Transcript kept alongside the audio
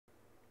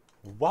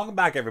Welcome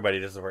back, everybody.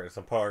 This is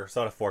some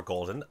Persona 4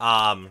 Golden.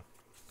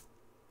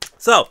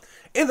 So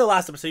in the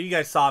last episode, you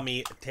guys saw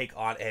me take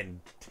on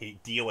and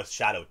deal with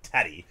Shadow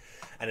Teddie,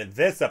 and in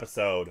this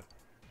episode,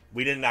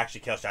 we didn't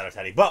actually kill Shadow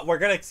Teddie, but we're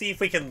gonna see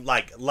if we can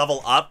like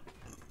level up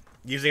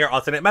using our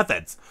alternate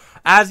methods.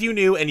 As you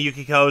knew, in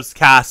Yukiko's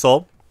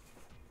castle,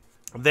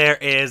 there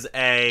is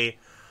a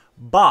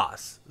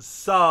boss,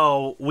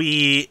 so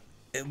we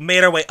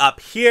made our way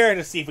up here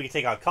to see if we can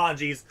take on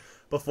Kanji's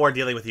before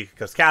dealing with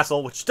Yukiko's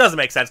castle, which doesn't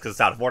make sense because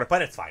it's out of order,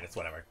 but it's fine. It's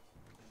whatever.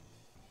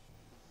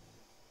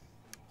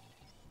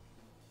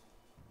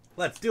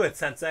 Let's do it,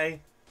 Sensei.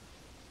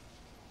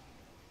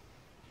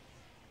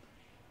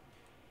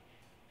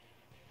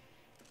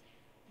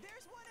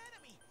 There's one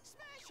enemy.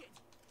 Smash it.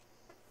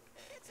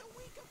 It's a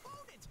weak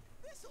opponent.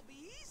 This'll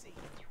be easy.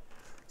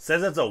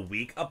 Says it's a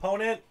weak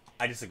opponent?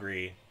 I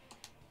disagree.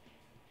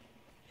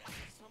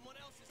 Someone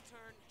else's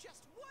turn.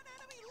 Just one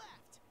enemy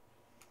left.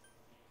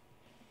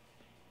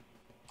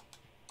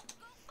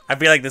 I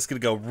feel like this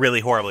could go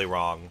really horribly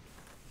wrong.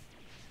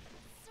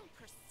 So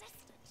persistent.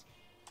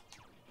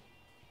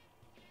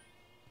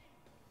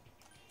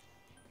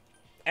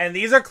 And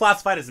these are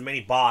classified as mini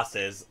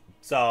bosses,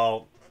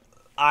 so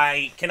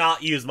I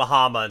cannot use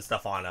Mahama and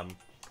stuff on them.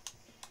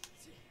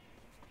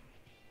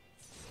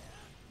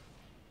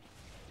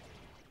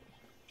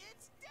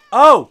 It's down.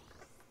 Oh!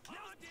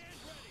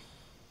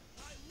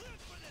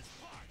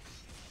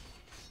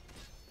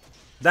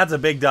 That's a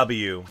big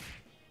W.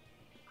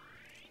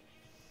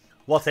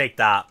 We'll take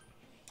that.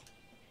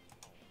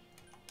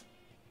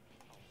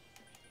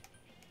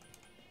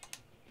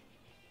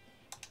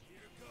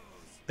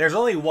 There's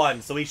only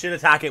one, so we should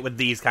attack it with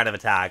these kind of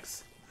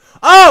attacks.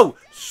 Oh!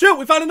 Shoot!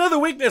 We found another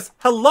weakness!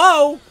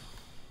 Hello!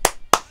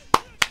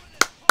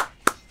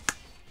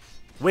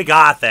 We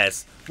got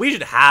this. We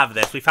should have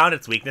this. We found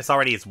its weakness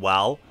already as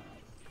well.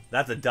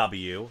 That's a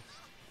W.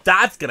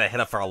 That's gonna hit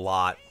it for a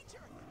lot.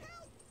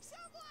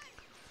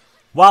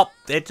 Well,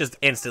 it just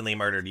instantly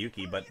murdered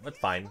Yuki, but that's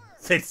fine.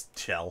 It's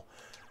chill.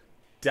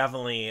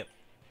 Definitely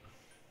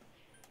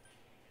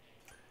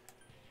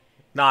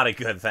not a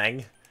good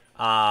thing.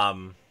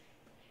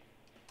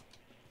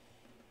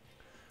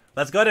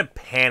 Let's go to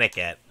panic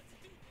it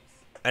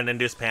and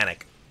induce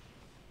panic.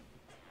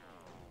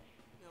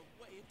 No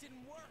way, it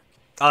didn't work.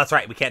 Oh, that's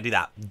right. We can't do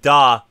that.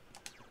 Duh.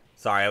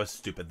 Sorry, I was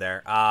stupid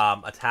there.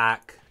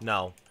 Attack.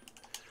 No.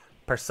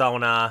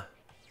 Persona.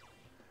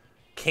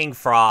 King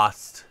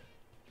Frost.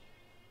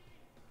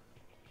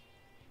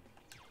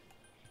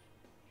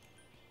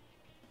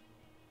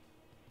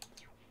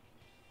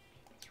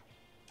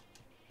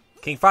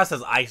 King Frost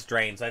has Ice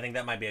Drain, so I think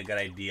that might be a good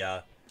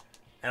idea.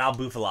 And I'll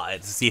Bufala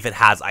it to see if it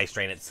has Ice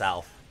Drain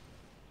itself.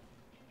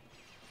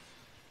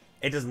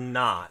 It does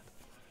not.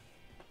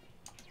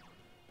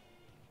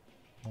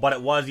 But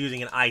it was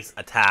using an Ice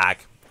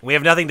attack. We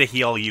have nothing to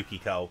heal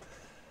Yukiko,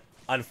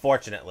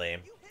 unfortunately.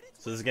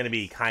 So this is going to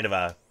be kind of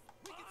a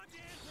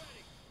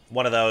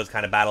one of those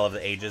kind of Battle of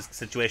the Ages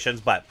situations,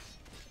 but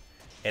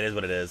it is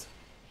what it is.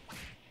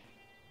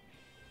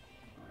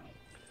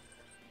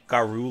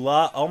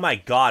 Garula? Oh my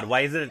god,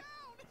 why is it...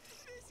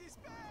 This is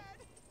bad.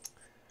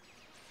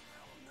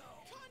 Oh no.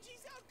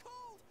 Kanji's out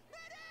cold.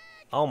 Medic!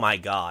 Oh my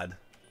god.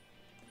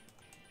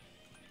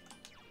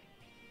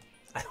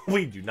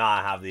 We do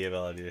not have the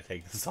ability to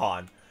take this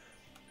on.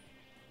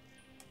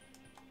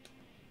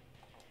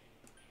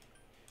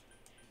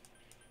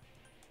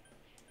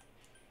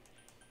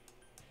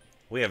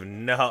 We have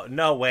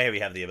no way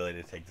we have the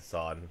ability to take this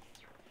on.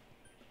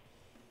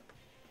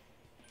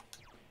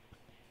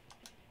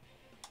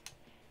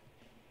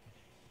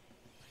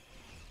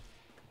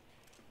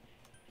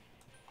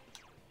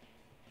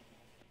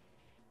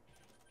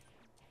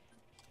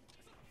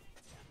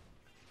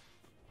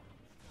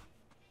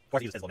 Of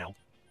course, he was Sizzle now.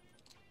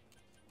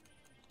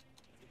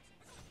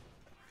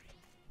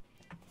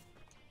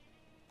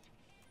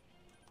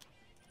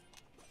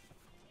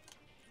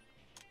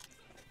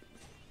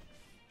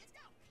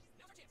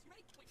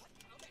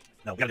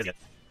 No, we gotta dizzy it.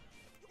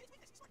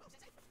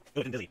 Ooh,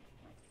 it didn't dizzy.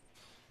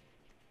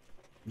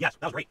 Yes,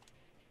 that was great.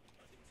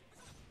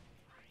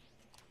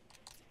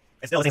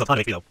 It's still a single ton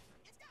of HP, though.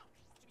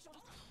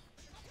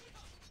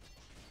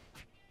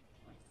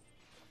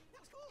 That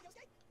was cool,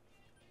 Yosuke.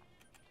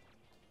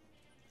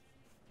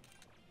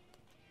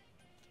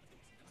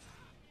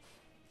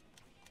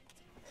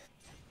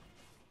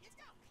 It's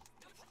down.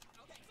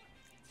 Okay.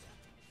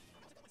 That was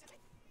a good one, Sensei.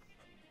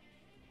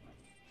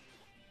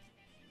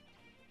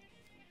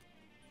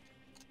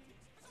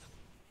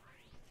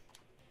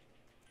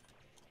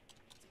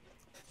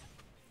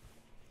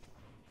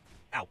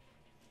 Ow.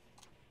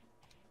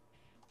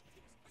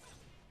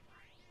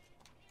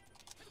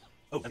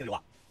 Oh, that's gonna do a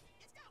lot.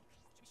 It's down.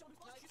 Should be showing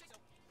before you say so.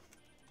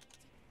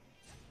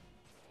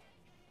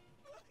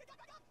 Get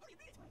back up. Oh, you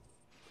beat it.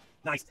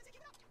 Nice. Sensei,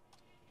 keep it up.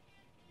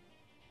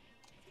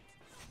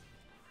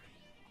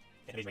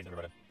 Innovation range never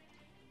voted.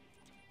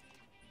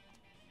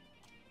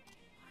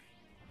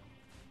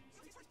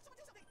 Someone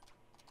do something.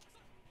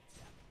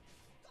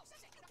 Go,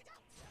 Sensei. Knock it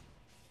down.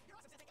 You're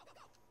awesome, Sensei. Go, go,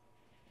 go.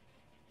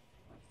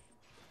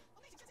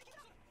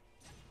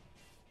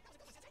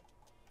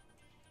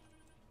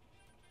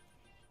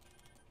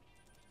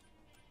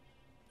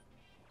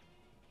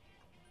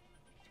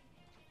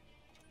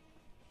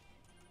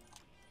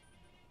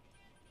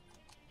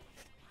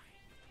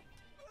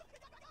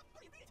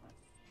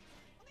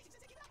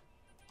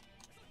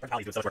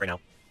 Ali's doing so much work right now.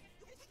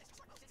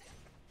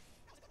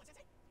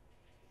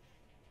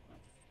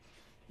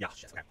 Yeah,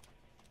 shit, okay.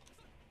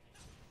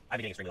 I've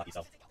been getting extremely lucky,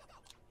 so.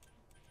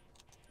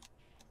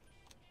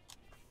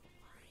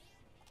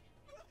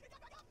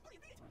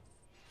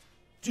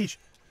 Jeez.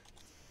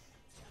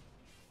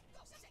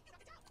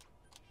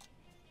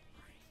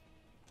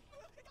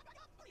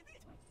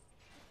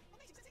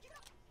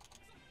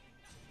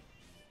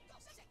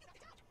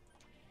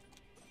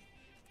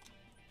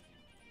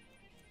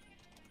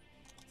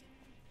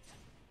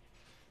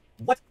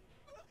 What?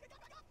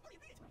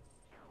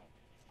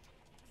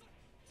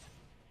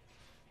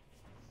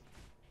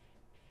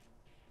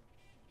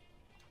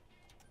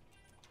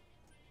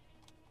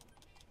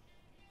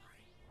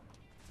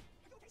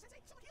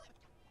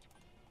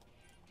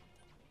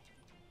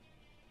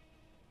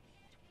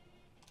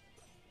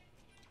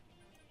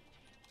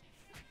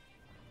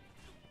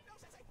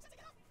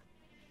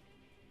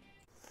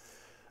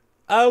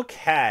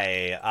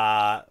 Okay,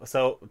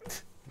 so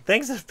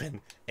things have been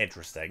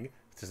interesting,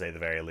 to say the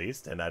very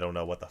least, and I don't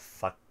know what the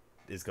fuck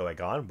is going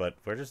on, but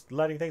we're just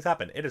letting things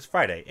happen. It is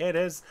Friday. It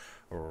is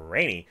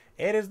rainy.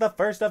 It is the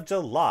 1st of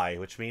July,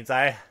 which means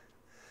I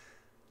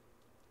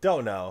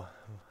don't know.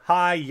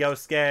 Hi,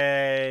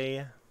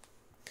 Yosuke.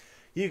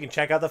 You can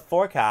check out the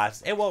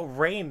forecast. It will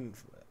rain.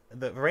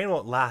 The rain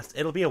won't last.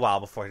 It'll be a while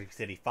before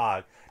City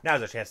Fog.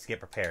 Now's our chance to get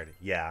prepared.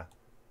 Yeah.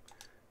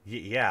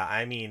 Yeah,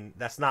 I mean,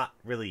 that's not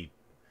really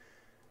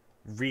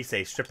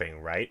Risei stripping,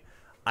 right?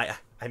 I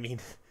mean,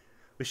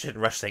 we shouldn't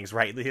rush things,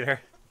 right, leader?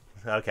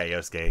 Okay,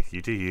 Yosuke,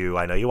 you do you.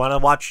 I know you want to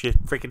watch your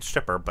freaking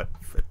stripper, but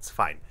it's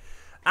fine.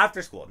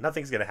 After school,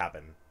 nothing's gonna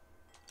happen.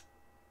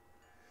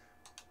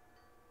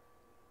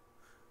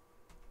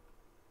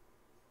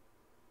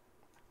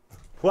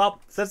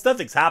 Well, since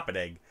nothing's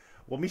happening,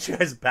 we'll meet you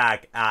guys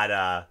back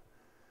at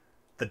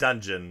the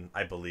dungeon,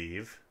 I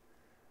believe,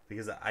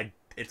 because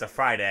it's a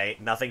Friday.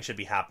 Nothing should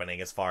be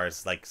happening as far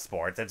as like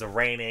sports. It's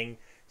raining.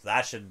 So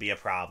that shouldn't be a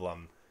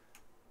problem.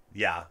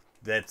 Yeah,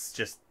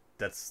 that's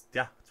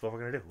what we're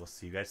gonna do. We'll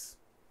see you guys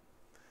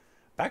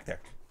back there.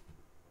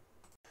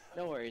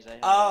 No worries, I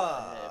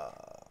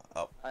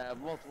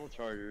have multiple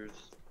chargers.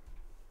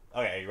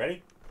 Okay, are you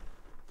ready?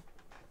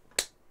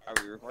 Are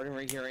we recording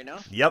right here, right now?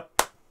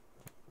 Yep.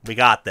 We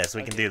got this.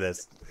 We can do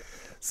this.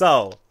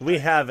 So, we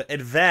have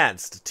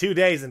advanced 2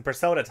 days in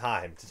Persona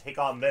time to take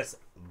on this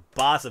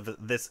boss of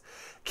this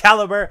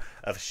caliber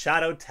of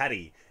Shadow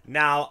Teddie.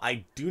 Now,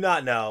 I do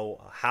not know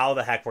how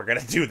the heck we're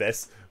going to do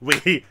this.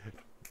 We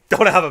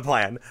don't have a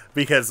plan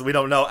because we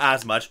don't know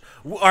as much.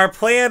 Our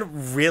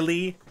plan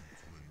really...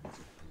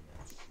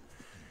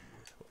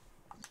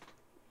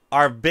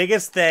 Our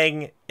biggest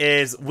thing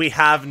is we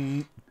have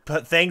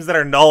things that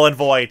are null and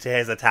void to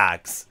his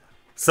attacks.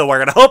 So we're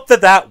going to hope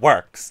that that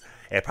works.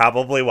 It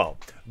probably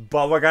won't.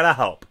 But we're going to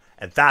hope.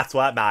 And that's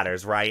what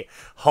matters, right?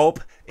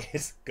 Hope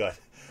is good.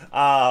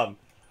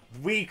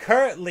 We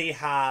currently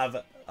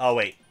have... Oh,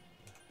 wait.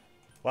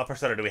 What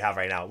persona do we have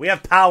right now? We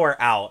have power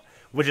out,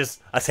 which is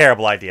a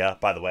terrible idea,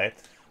 by the way.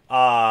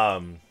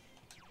 I'm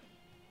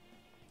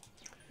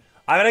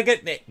going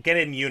to get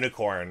in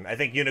Unicorn. I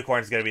think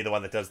Unicorn's going to be the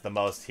one that does the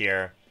most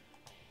here.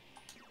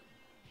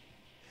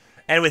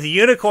 And with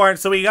Unicorn,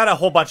 so we got a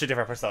whole bunch of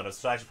different personas,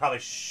 so I should probably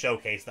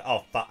showcase them.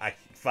 Oh,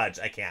 fudge,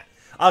 I can't.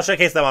 I'll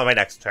showcase them on my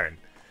next turn.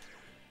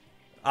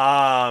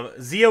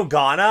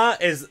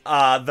 Zeogana is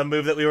the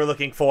move that we were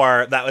looking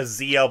for. That was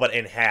Zeo, but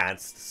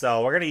enhanced.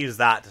 So we're going to use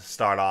that to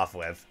start off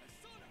with.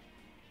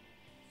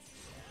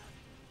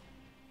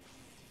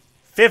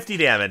 50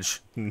 damage.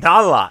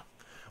 Not a lot.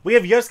 We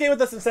have Yosuke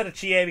with us instead of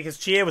Chie, because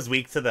Chie was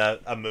weak to the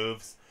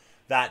moves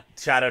that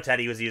Shadow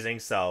Teddie was using,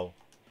 so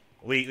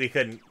we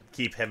couldn't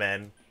keep him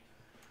in.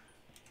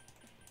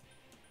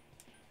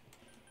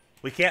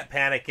 We can't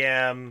panic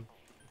him.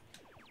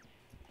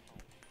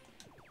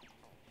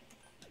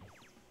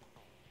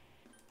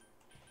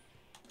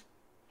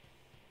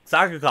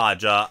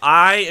 Sakukaja,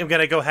 I am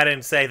going to go ahead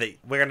and say that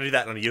we're going to do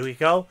that on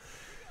Yukiko.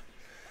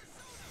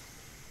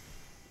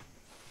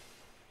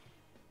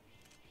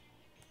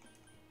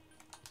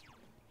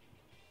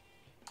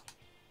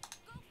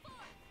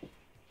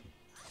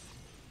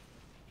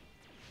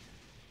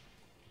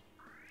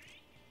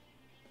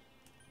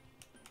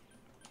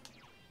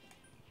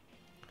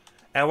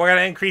 And we're going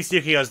to increase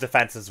Yukiko's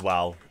defense as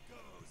well.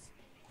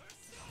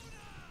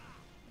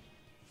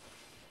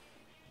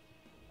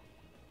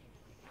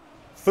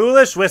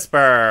 Foolish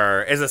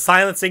Whisper is a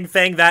silencing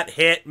thing that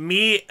hit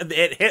me.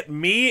 It hit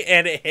me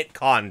and it hit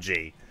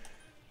Kanji.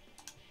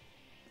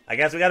 I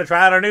guess we got to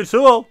try out our new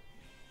tool.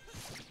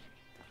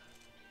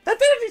 That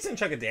did a decent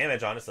chunk of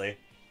damage, honestly.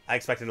 I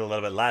expected a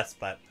little bit less,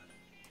 but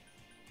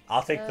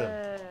I'll take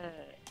them.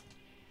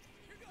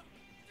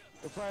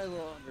 We're probably a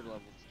little under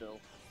leveled still.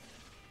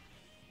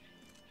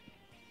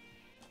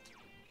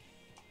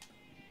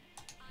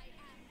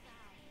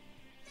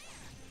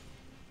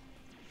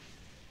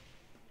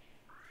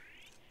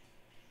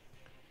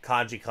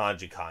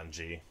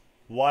 Kanji.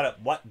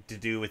 What to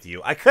do with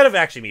you? I could have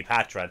actually made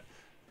Patron,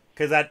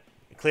 because that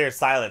clears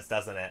silence,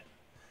 doesn't it?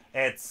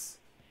 It's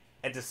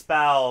It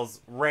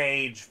dispels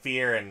rage,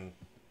 fear, and...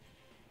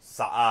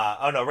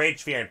 oh no,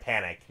 rage, fear, and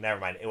panic. Never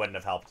mind, it wouldn't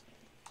have helped.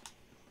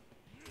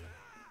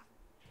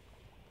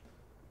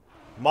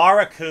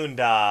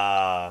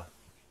 Marakunda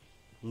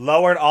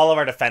lowered all of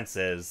our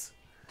defenses.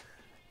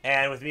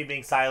 And with me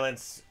being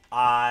silenced,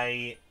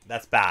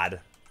 that's bad.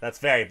 That's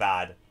very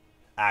bad,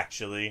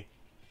 actually.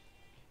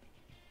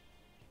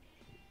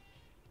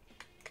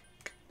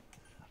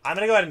 I'm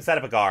gonna go ahead and set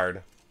up a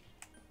guard.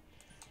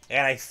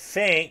 And I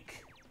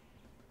think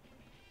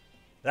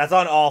that's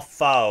on all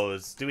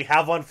foes. Do we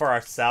have one for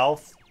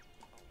ourselves?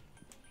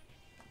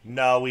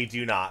 No, we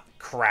do not.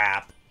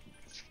 Crap.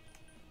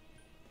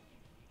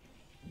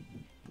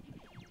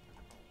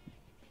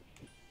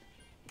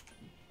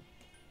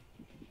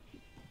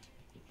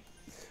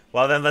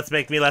 Well, then let's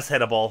make me less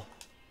hittable.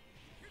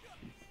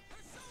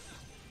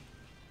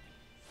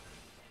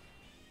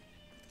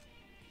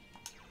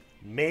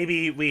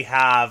 Maybe we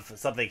have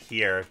something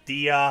here.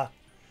 Dia,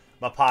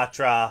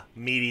 Mapatra,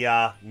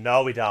 Media.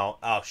 No, we don't.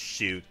 Oh,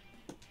 shoot.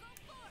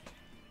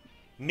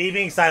 Me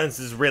being silenced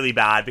is really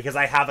bad because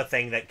I have a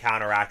thing that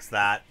counteracts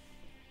that.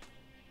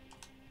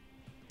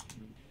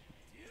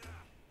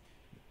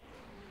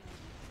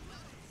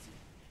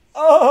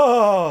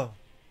 Oh!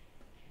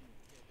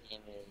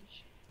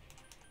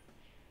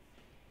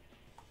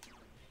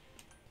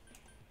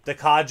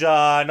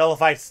 Dakaja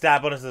nullifies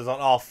stat bonuses on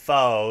all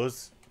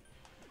foes.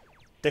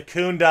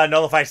 Dakunda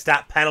nullifies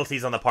stat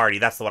penalties on the party.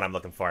 That's the one I'm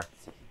looking for.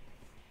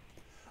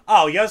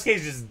 Oh,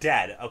 Yosuke's just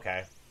dead.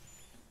 Okay.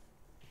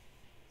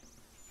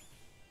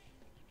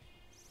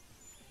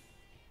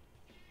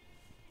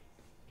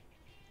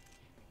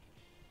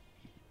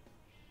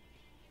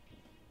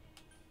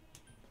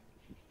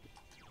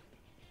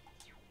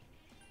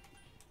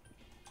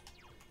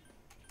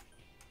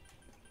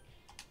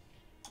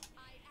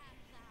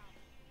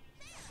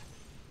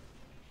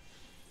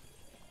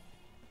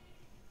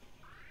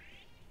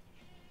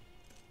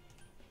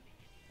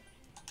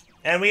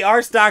 And we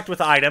are stacked with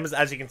items,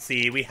 as you can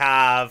see. We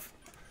have,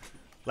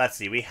 let's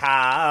see, we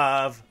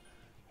have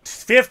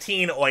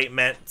 15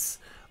 ointments,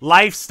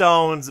 life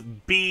stones,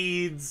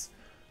 beads,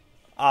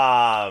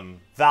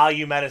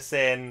 value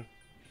medicine,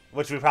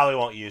 which we probably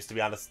won't use, to be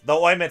honest. The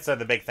ointments are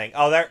the big thing.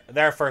 Oh,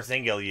 they're for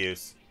single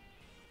use.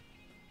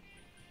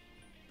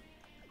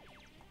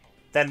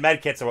 Then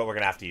medkits are what we're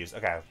going to have to use.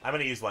 Okay, I'm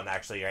going to use one,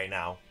 actually, right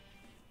now.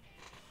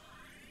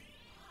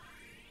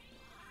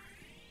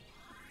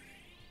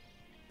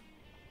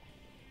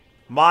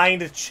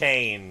 Mind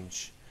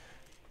change.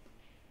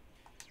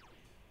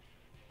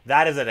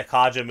 That is a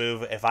Nakaja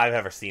move if I've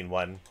ever seen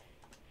one.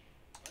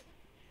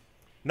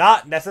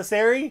 Not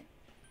necessary?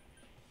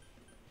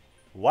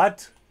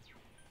 What?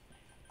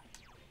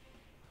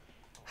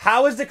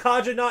 How is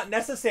Nakaja not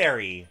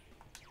necessary?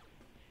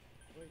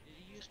 Wait, did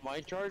you use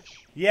mind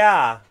charge?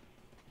 Yeah.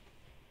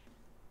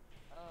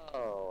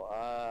 Oh,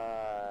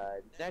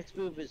 next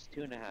move is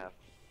 2.5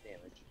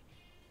 damage.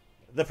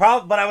 The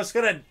problem, but I was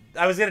gonna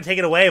take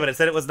it away, but it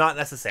said it was not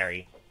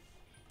necessary.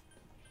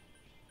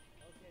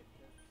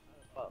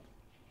 Oh.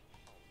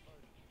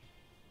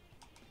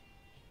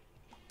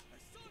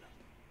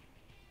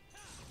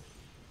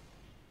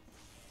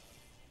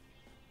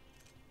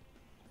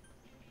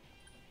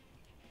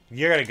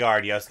 You're gonna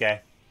guard, Yosuke.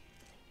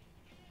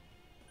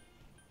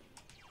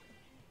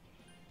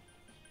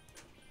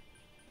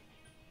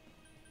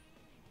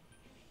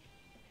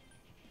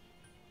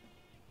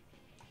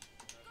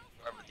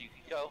 Wherever you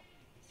can go.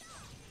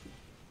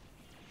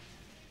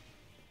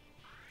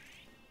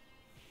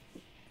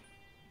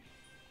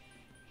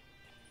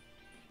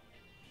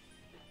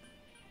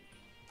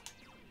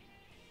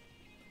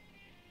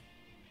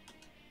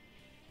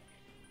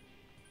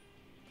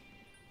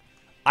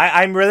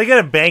 I'm really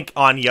gonna bank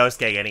on Yosuke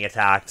getting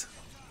attacked.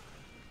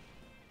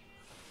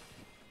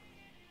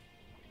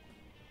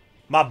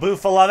 My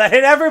Bufala, that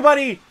hit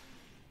everybody!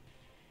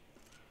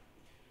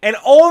 And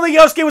only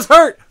Yosuke was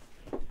hurt!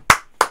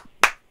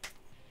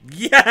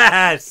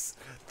 Yes!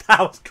 That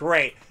was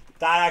great.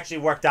 That actually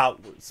worked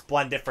out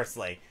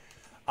splendiferously.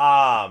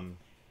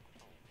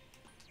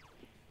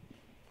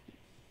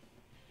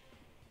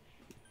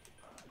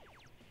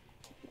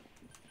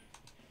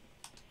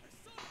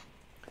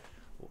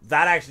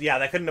 That actually, yeah,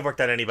 that couldn't have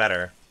worked out any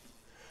better.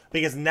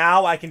 Because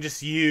now I can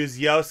just use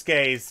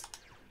Yosuke's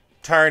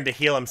turn to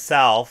heal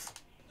himself.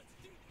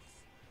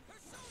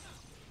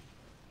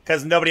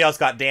 Because nobody else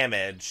got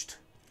damaged.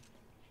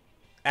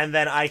 And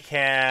then I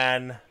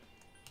can...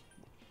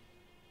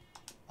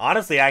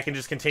 Honestly, I can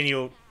just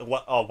continue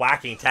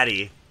whacking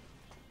Teddie.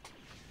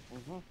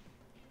 Mm-hmm.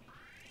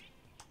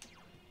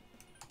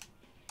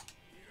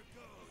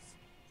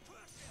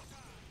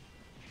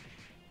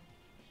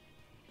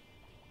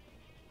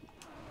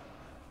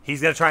 He's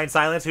going to try and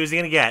silence. Who's he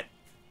going to get?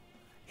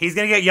 He's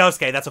going to get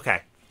Yosuke. That's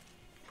okay.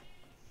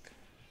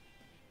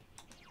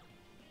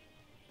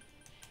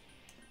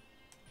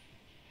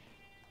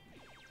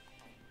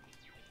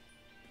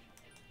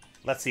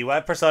 Let's see.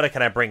 What persona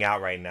can I bring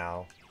out right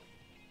now?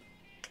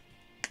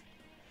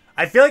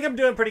 I feel like I'm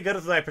doing pretty good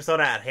with my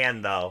persona at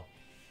hand, though.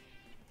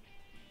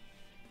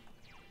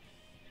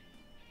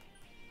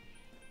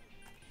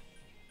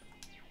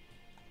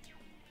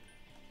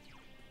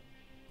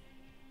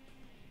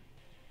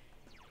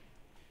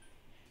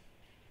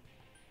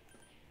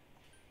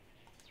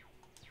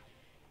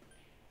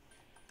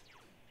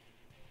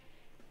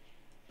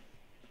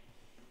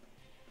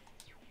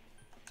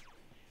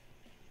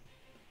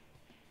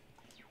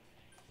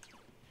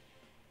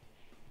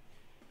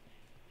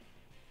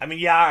 I mean,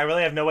 yeah, I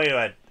really have no way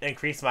to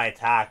increase my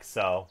attack,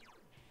 so...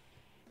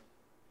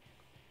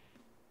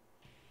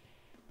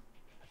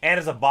 And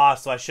it's a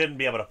boss, so I shouldn't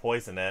be able to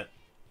poison it.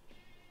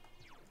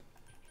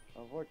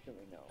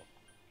 Unfortunately, no.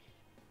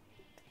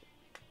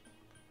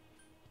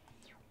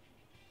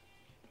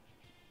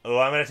 Oh,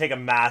 I'm going to take a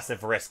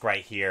massive risk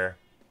right here.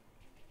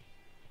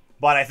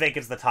 But I think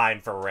it's the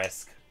time for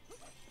risk.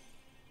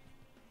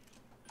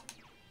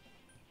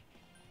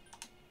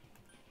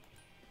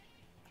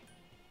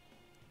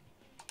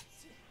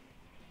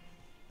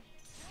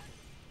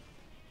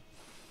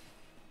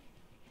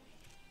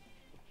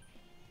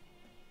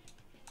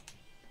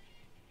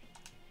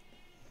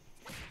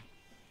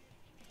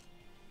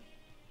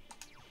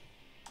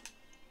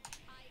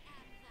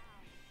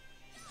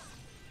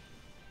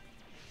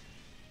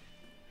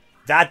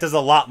 That does a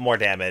lot more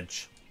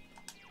damage.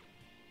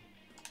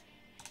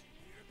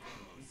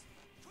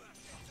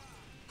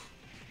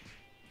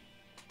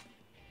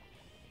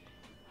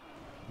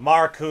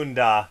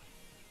 Markunda.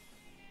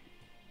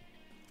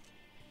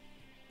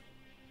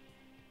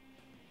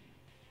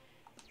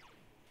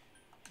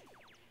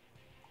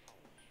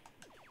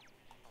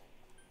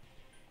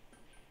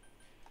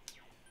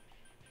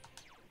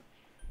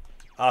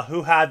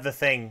 Who had the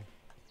thing?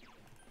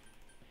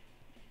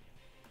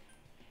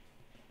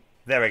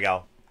 There we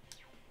go.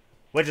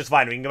 Which is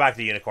fine. We can go back to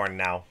the unicorn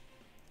now.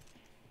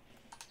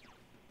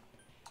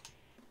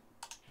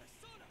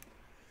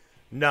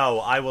 No,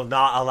 I will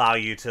not allow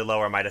you to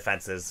lower my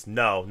defenses.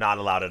 No, not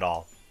allowed at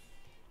all.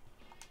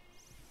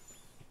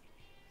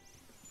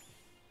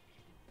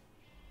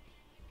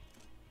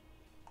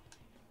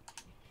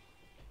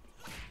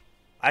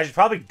 I should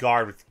probably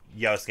guard with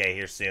Yosuke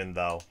here soon,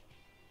 though.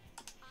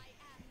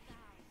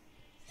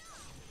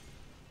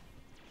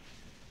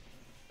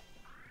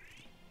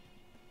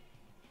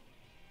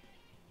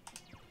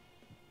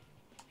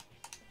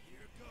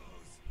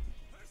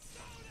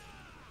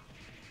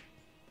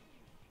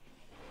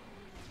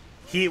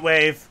 Heat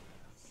wave.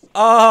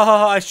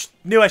 Oh, I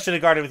knew I should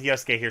have guarded with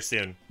Yosuke here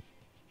soon.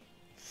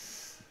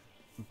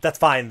 That's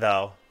fine,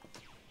 though.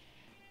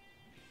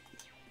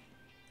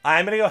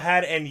 I'm going to go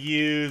ahead and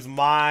use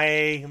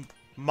my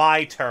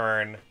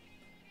turn.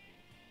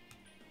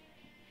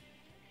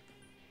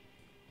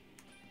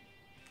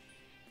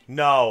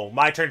 No,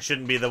 my turn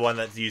shouldn't be the one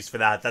that's used for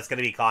that. That's going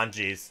to be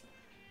Kanji's.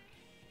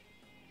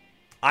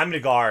 I'm going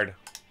to guard.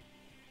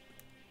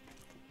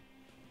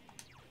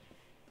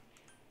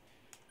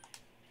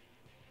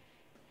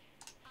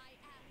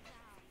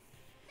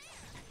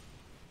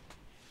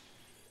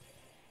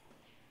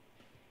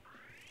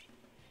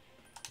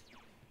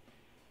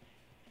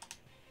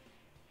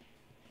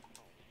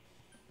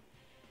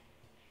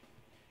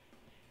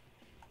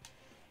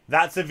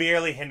 That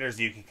severely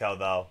hinders Yukiko,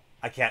 though.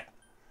 I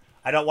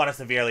don't want to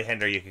severely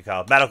hinder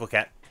Yukiko. Medical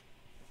kit.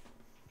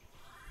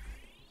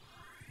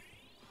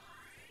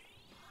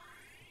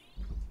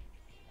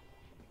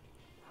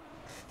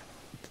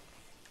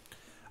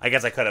 I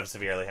guess I could have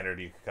severely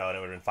hindered Yukiko and it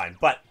would have been fine.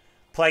 But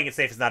playing it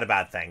safe is not a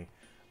bad thing.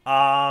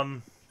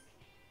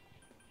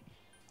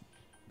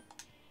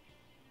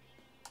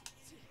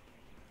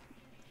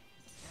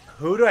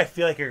 Who do I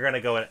feel like you're going to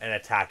go and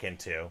attack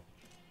into?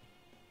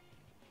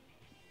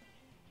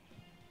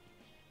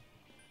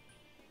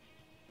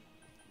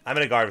 I'm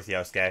gonna guard with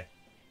Yosuke.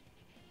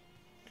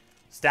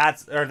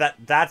 Stats, or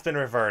that's been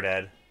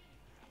reverted.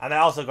 And I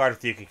also guard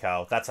with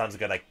Yukiko. That sounds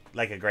good,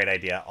 like a great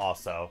idea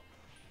also.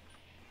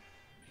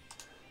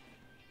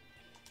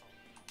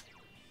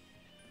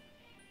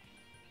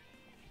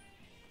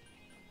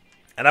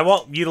 And I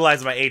won't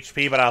utilize my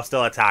HP, but I'll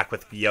still attack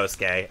with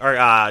Yosuke, or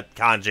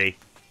Kanji.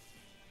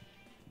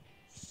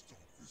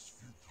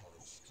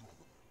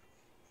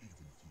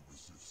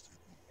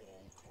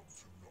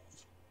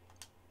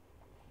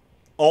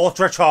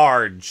 Ultra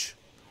charge!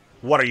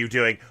 What are you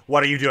doing?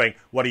 What are you doing?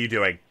 What are you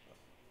doing?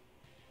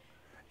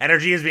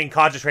 Energy is being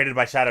concentrated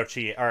by Shadow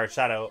Chi, or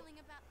Shadow.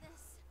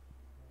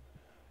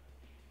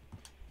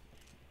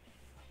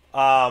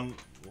 Can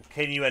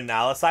you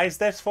analyze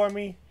this for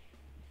me?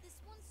 This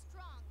one's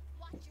strong.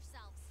 Watch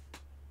yourselves.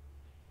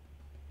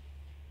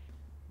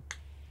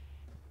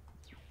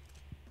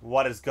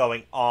 What is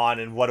going on,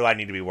 and what do I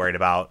need to be worried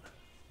about?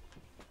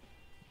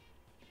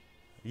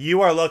 You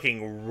are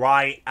looking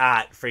right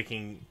at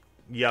freaking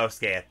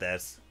Yosuke at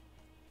this.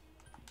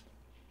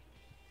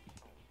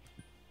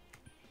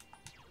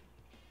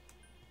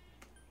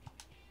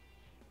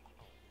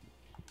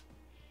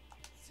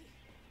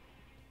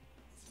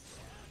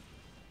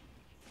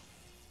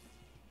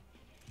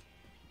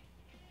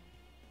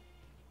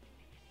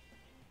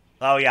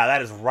 Oh yeah,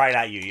 that is right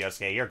at you,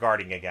 Yosuke. You're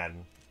guarding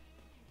again.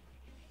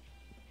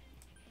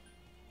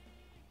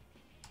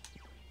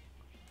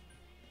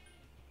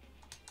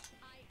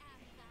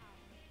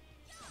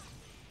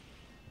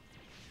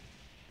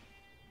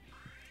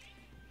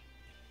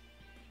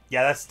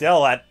 Yeah, that's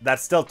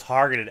still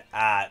targeted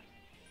at.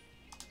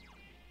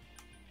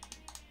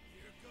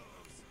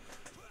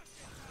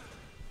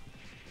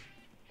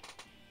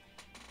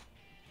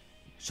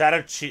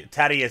 Shadow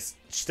Teddie is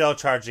still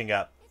charging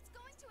up. It's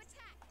going to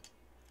attack.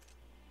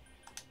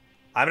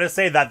 I'm gonna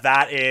say that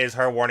that is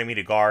her warning me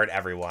to guard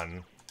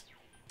everyone.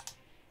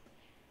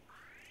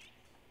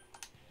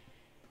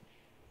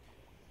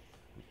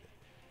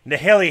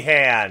 Nihili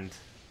hand.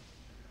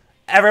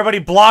 Everybody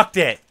blocked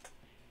it.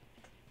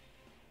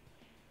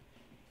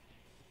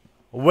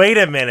 Wait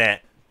a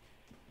minute.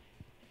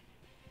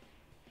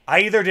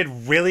 I either did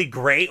really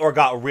great or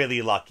got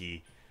really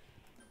lucky.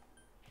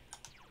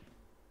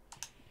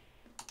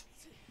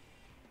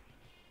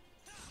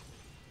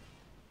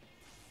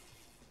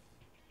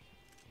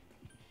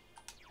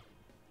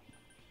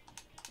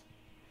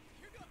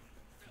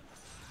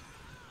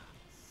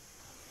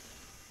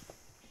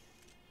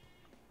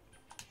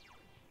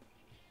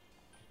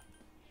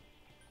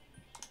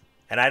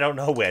 And I don't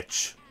know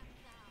which.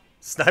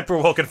 Sniper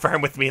will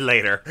confirm with me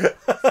later.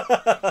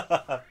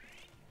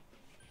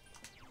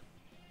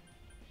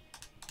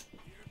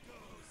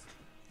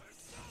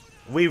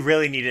 We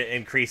really need to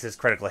increase his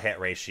critical hit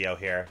ratio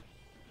here.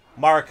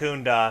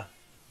 Marakunda.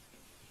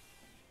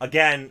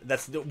 Again,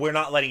 we're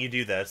not letting you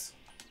do this.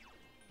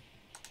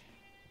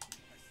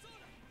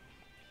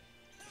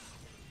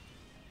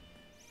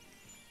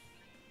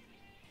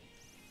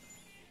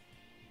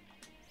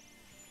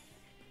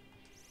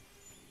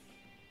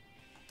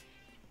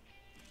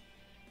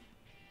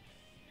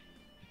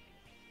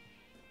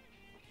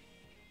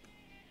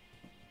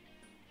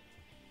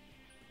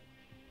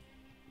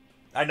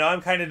 I know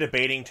I'm kind of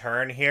debating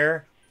turn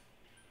here.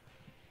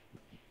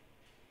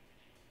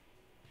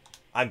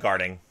 I'm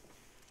guarding.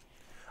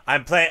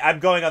 I'm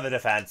going on the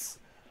defense.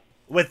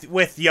 With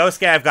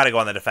Yosuke, I've got to go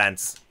on the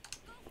defense.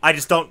 I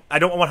don't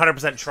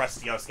 100%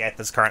 trust Yosuke at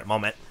this current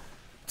moment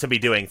to be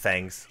doing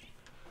things.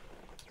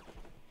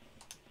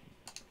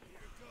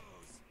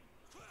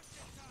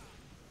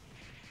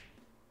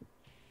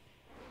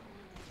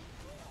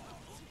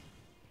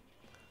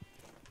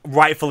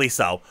 Rightfully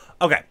so.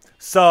 Okay.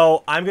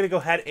 So, I'm going to go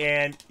ahead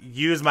and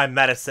use my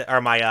medicine,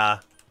 or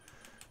my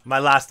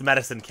last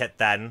medicine kit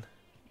then.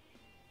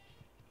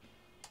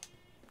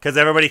 Because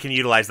everybody can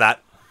utilize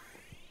that.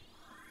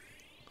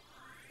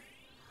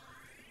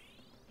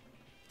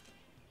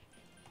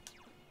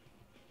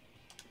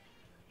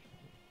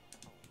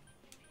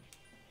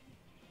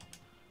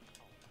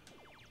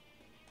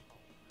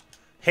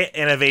 Hit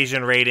and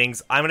evasion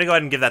ratings. I'm going to go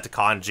ahead and give that to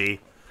Kanji.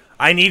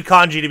 I need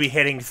Kanji to be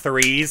hitting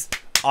 3s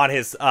on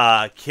his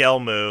kill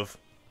move.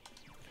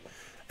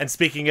 And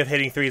speaking of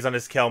hitting 3s on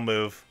his kill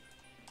move,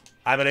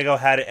 I'm going to go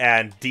ahead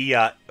and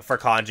Dia for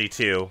Kanji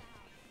too.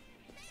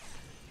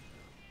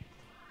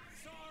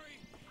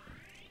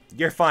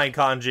 You're fine,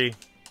 Kanji.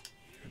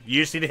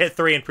 You just need to hit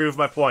 3 and prove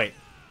my point.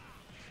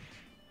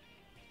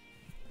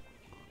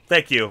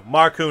 Thank you.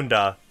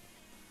 Markunda.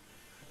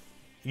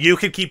 You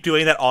can keep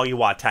doing that all you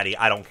want, Teddy.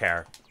 I don't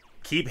care.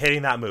 Keep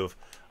hitting that move.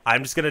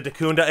 I'm just going to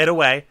Dakunda it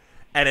away,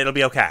 and it'll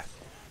be okay.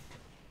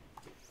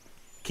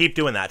 Keep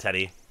doing that,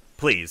 Teddy.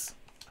 Please.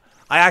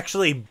 I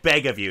actually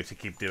beg of you to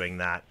keep doing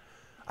that.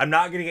 I'm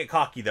not going to get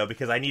cocky, though,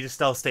 because I need to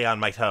still stay on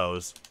my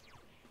toes.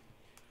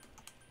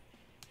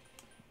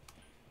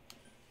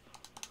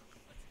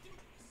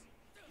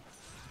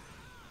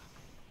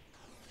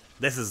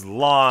 This is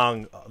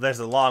long. There's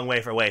a long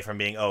way away from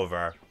being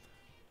over.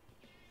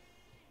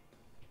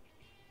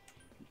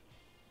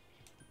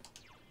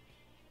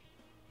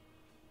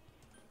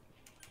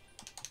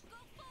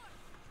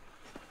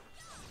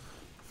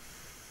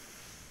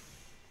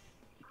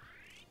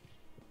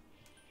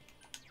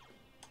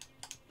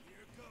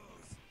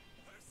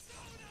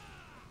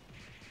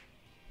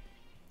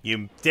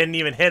 You didn't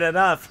even hit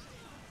enough.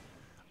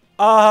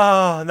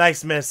 Oh,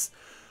 nice miss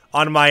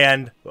on my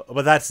end.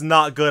 But that's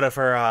not good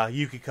for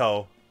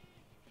Yukiko.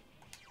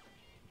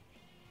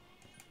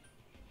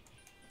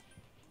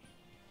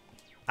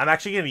 I'm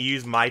actually going to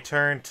use my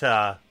turn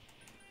to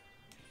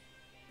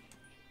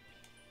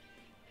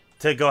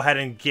go ahead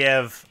and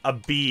give a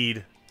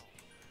bead.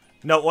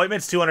 No,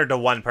 ointment's 200 to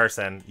one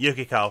person.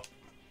 Yukiko,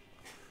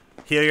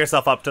 heal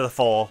yourself up to the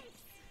full.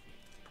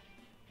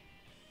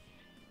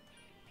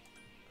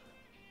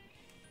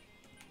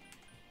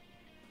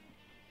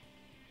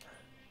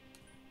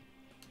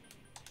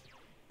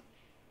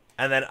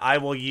 And then I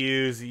will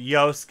use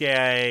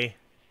Yosuke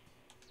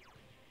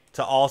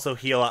to also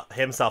heal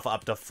himself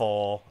up to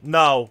full.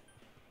 No.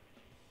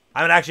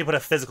 I'm going to actually put a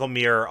physical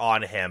mirror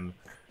on him.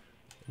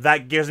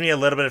 That gives me a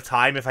little bit of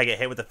time if I get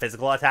hit with a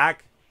physical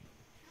attack.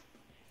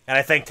 And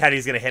I think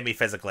Teddy's going to hit me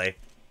physically.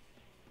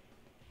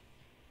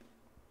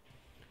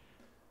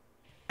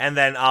 And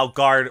then I'll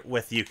guard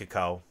with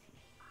Yukiko.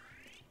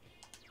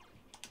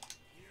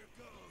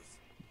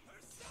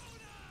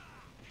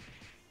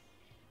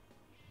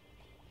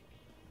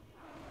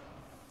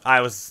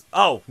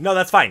 Oh, no,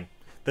 that's fine.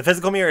 The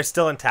physical mirror is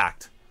still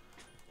intact.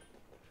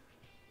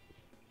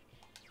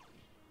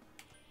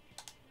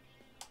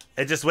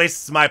 It just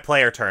wastes my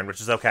player turn, which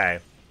is okay.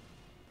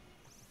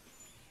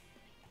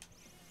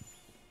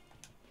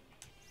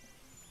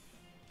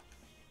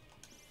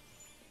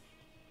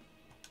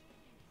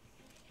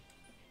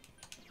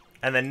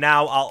 And then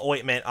now I'll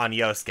ointment on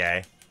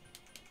Yosuke.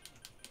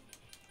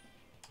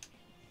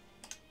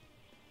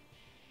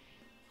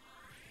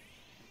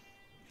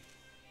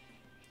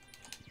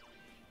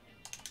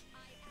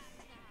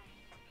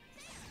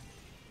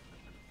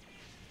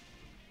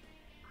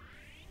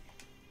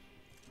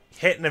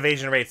 Hit and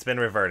evasion rate's been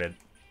reverted.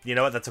 You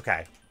know what? That's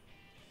okay.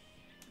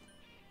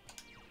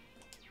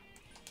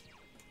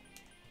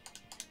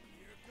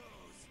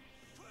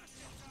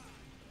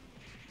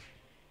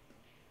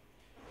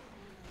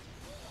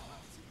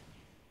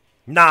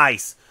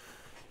 Nice!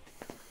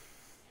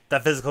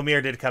 That physical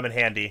mirror did come in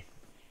handy.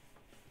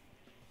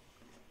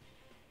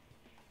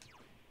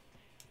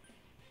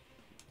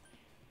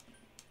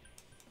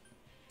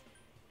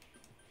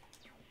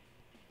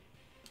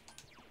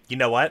 You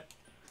know what?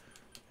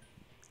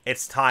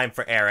 It's time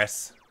for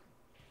Eris.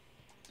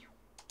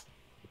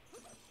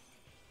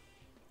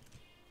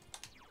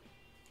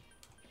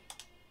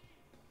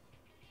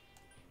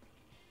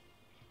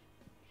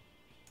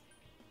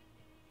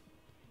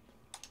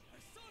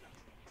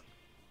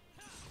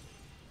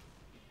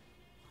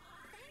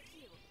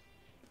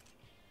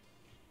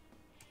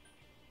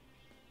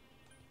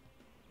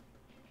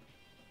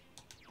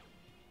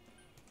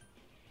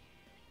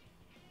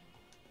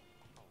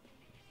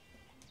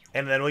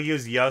 And then we'll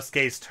use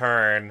Yosuke's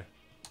turn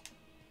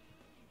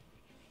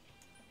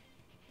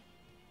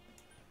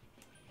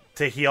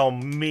to heal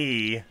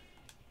me.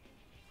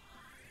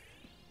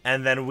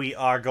 And then we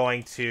are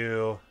going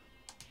to...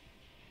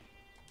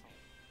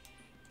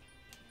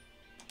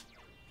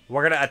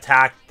 We're going to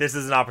attack... This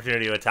is an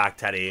opportunity to attack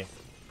Teddie.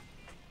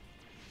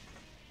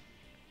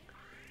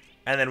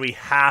 And then we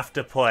have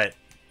to put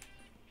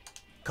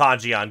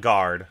Kanji on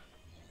guard.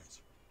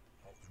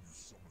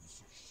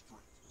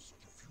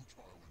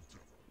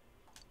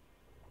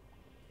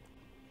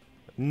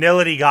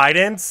 Nility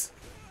guidance?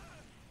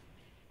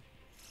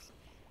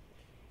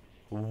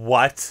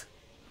 What?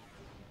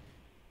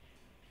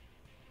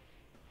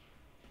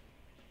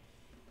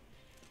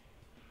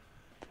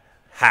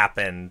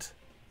 Happened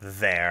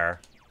there?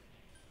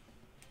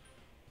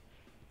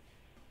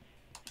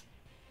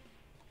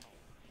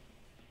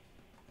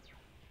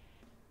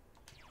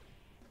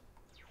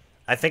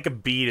 I think a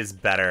bead is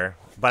better,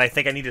 but I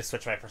think I need to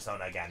switch my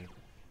persona again.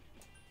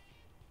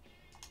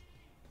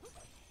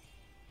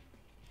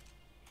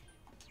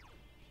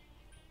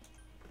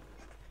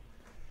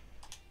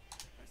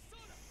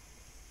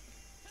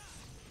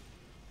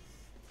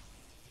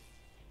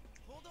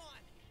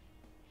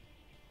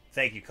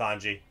 Thank you,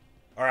 Kanji.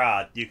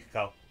 Or,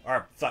 Yukiko.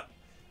 Or, fuck.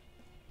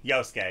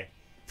 Yosuke.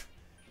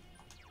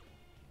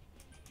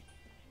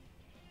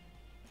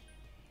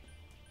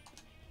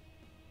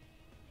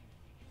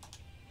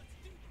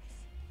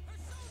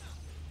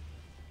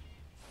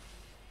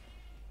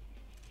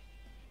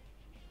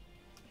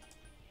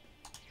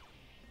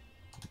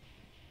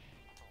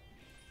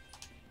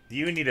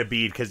 You need a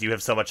bead because you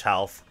have so much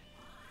health.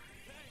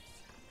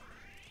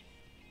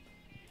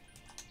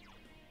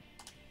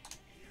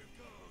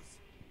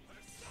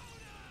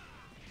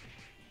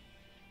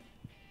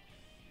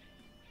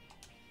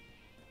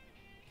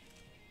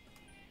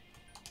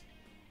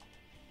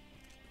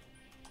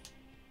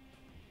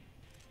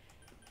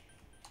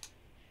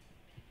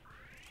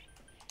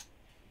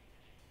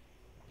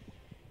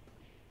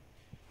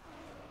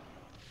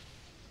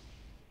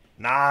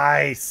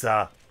 Nice!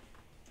 I'm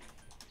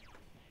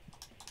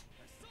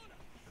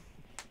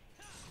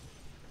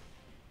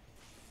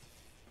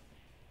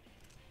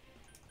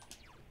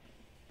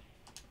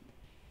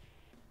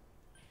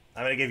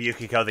gonna give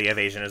Yukiko the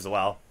evasion as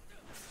well.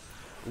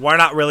 We're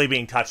not really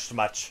being touched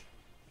much.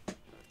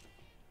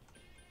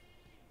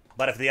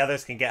 But if the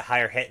others can get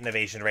higher hit and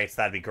evasion rates,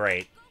 that'd be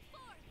great.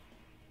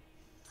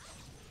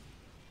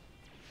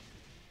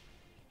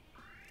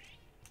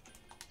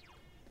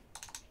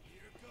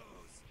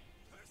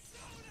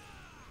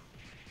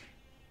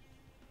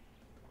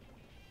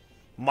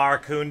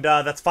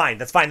 Maracunda, that's fine.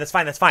 That's fine. That's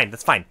fine. That's fine.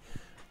 That's fine.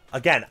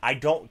 Again, I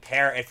don't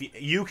care if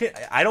you can.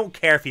 I don't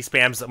care if he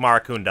spams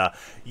Maracunda.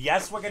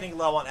 Yes, we're getting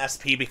low on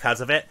SP because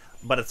of it,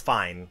 but it's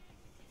fine.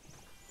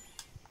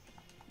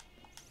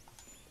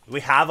 We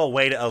have a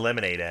way to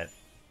eliminate it.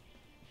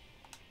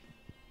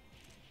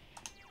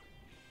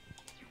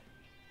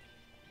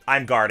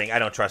 I'm guarding. I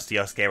don't trust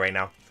Yosuke right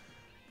now.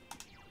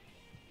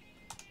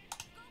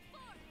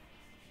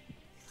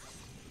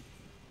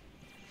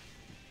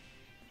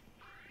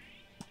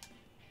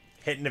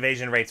 Hit and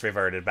evasion rates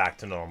reverted back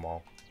to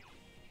normal.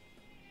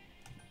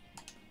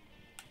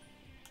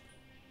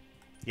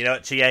 You know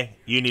what, Chie?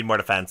 You need more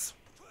defense.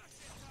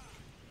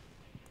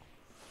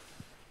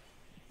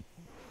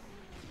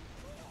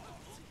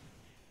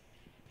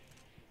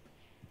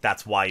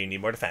 That's why you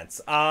need more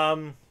defense.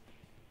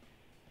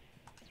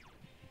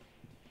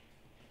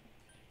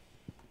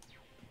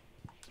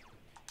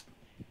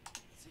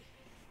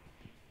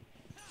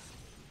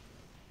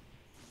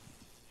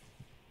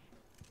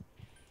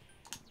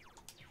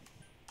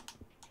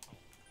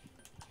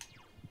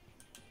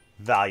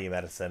 Value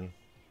medicine.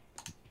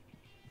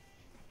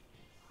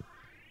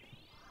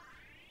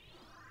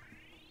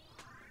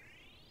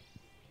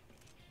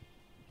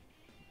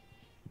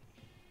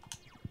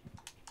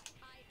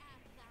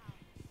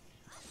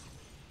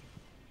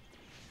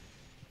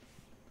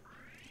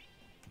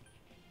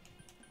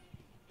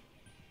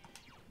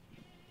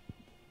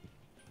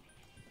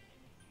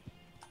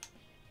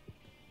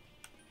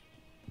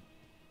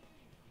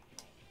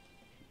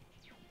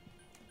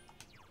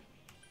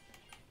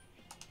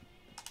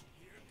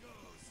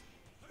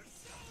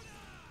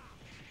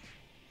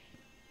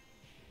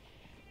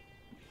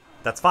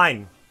 That's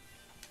fine.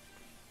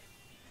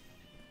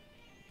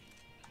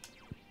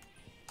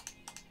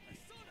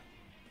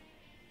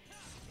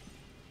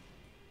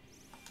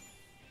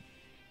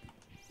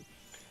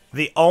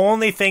 The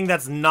only thing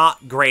that's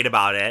not great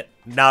about it,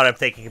 now that I'm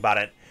thinking about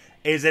it,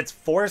 is it's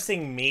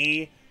forcing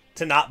me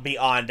to not be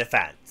on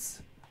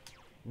defense.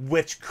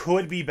 Which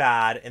could be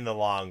bad in the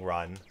long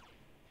run.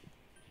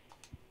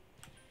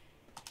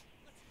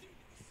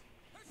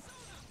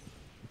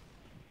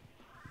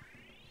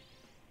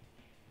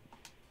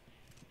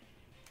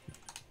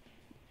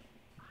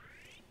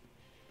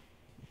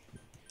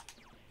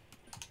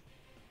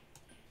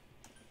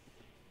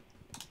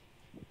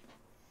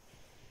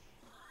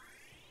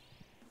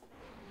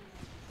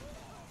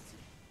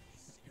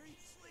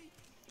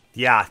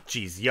 Yeah,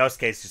 geez,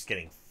 Yosuke's just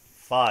getting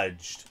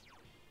fudged.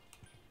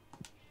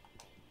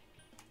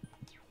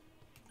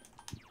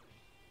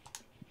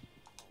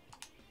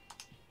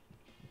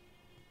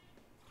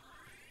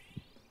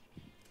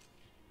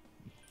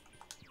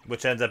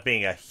 Which ends up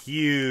being a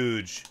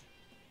huge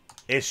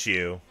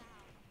issue.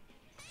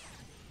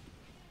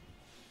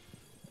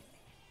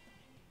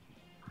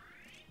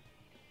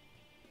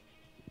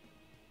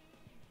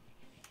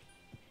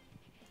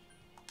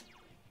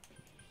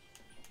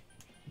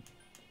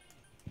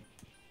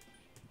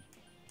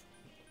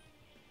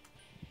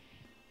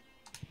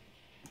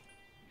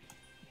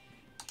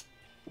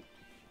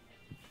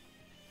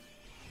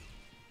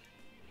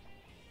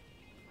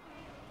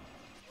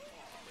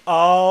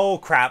 Oh,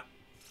 crap.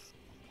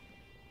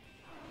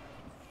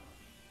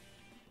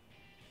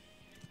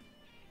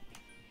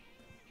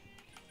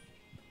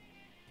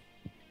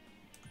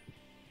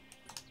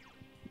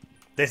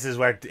 This is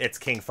where it's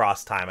King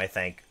Frost time, I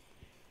think.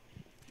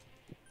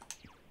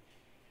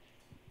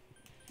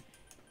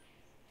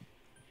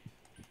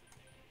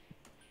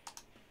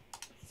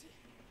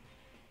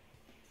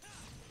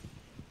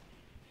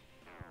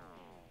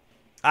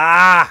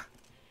 Ah!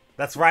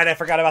 That's right, I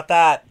forgot about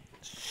that.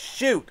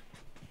 Shoot!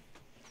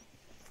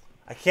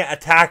 I can't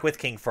attack with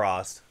King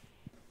Frost.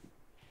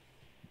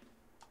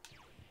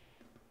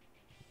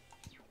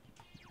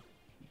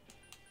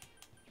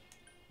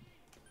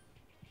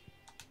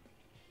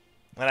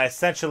 And I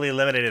essentially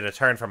eliminated a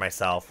turn for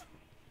myself.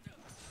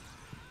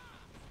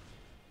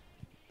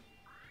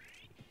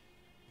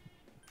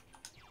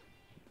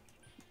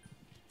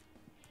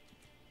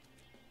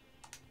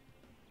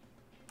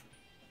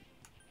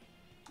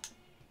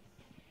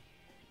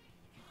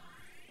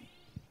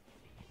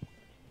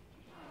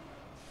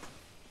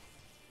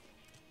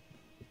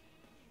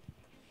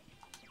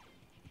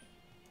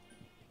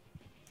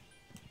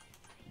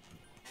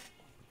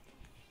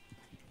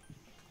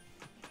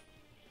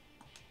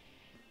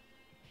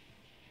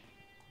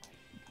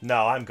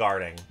 No, I'm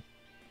guarding.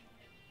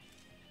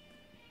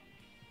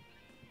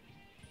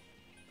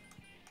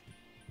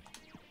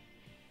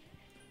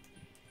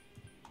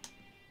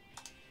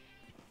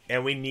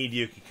 And we need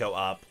Yukiko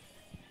up.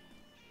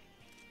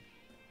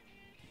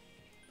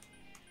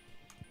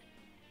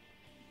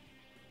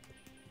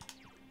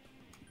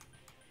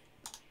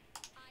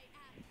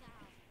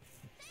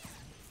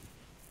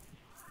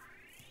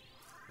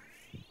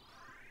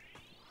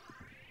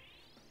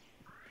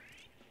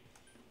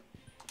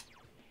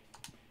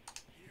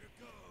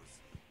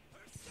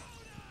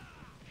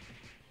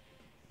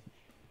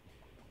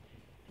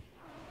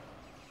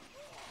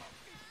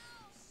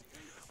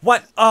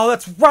 What? Oh,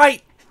 that's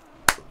right.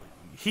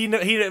 He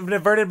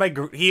diverted my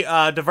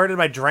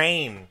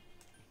drain.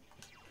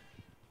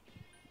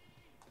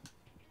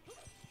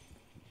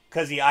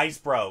 Cause the ice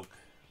broke.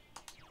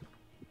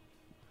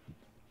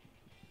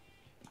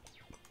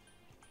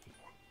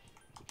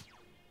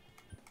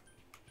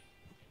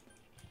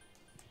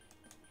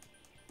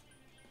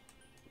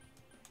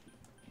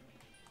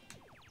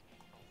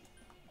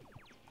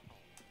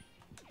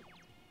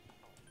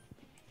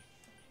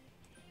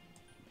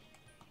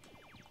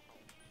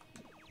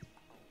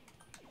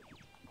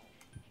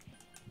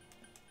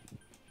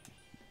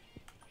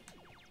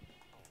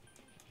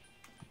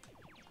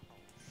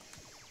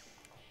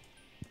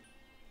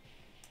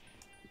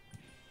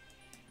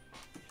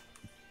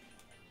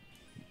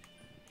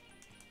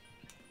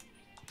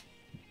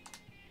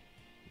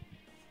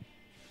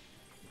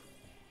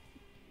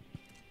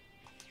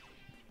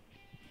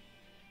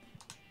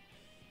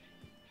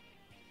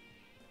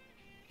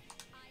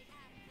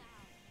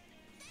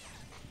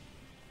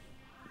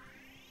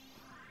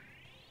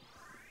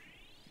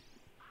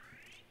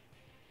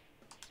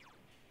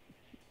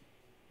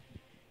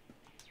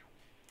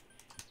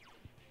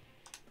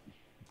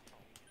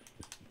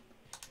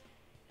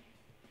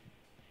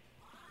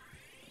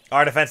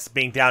 Our defense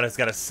being down is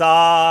gonna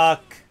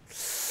suck.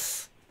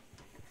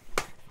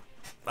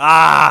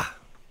 Ah!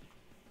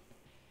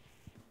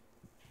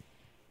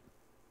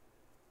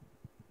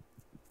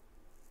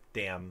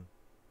 Damn.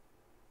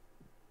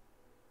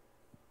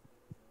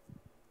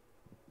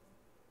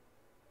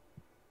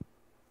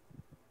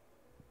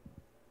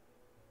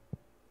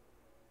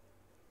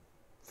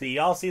 See,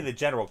 y'all see the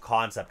general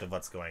concept of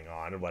what's going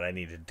on and what I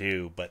need to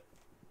do, but...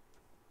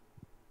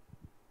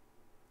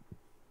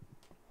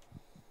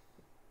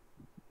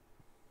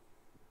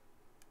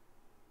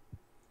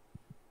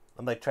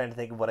 I'm like trying to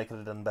think of what I could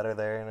have done better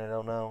there, and I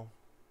don't know.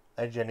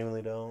 I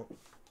genuinely don't.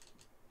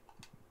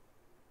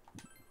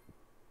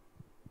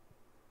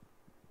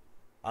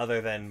 Other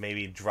than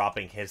maybe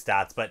dropping his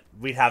stats, but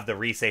we'd have the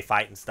Risei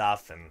fight and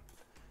stuff, and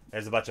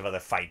there's a bunch of other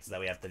fights that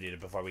we have to do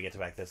before we get to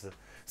back this.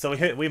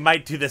 So we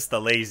might do this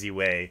the lazy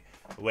way,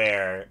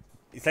 where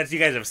since you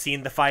guys have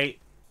seen the fight,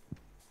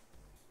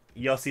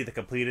 you'll see the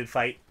completed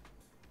fight.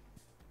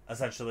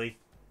 Essentially,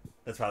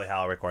 that's probably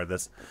how I'll record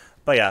this.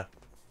 But yeah.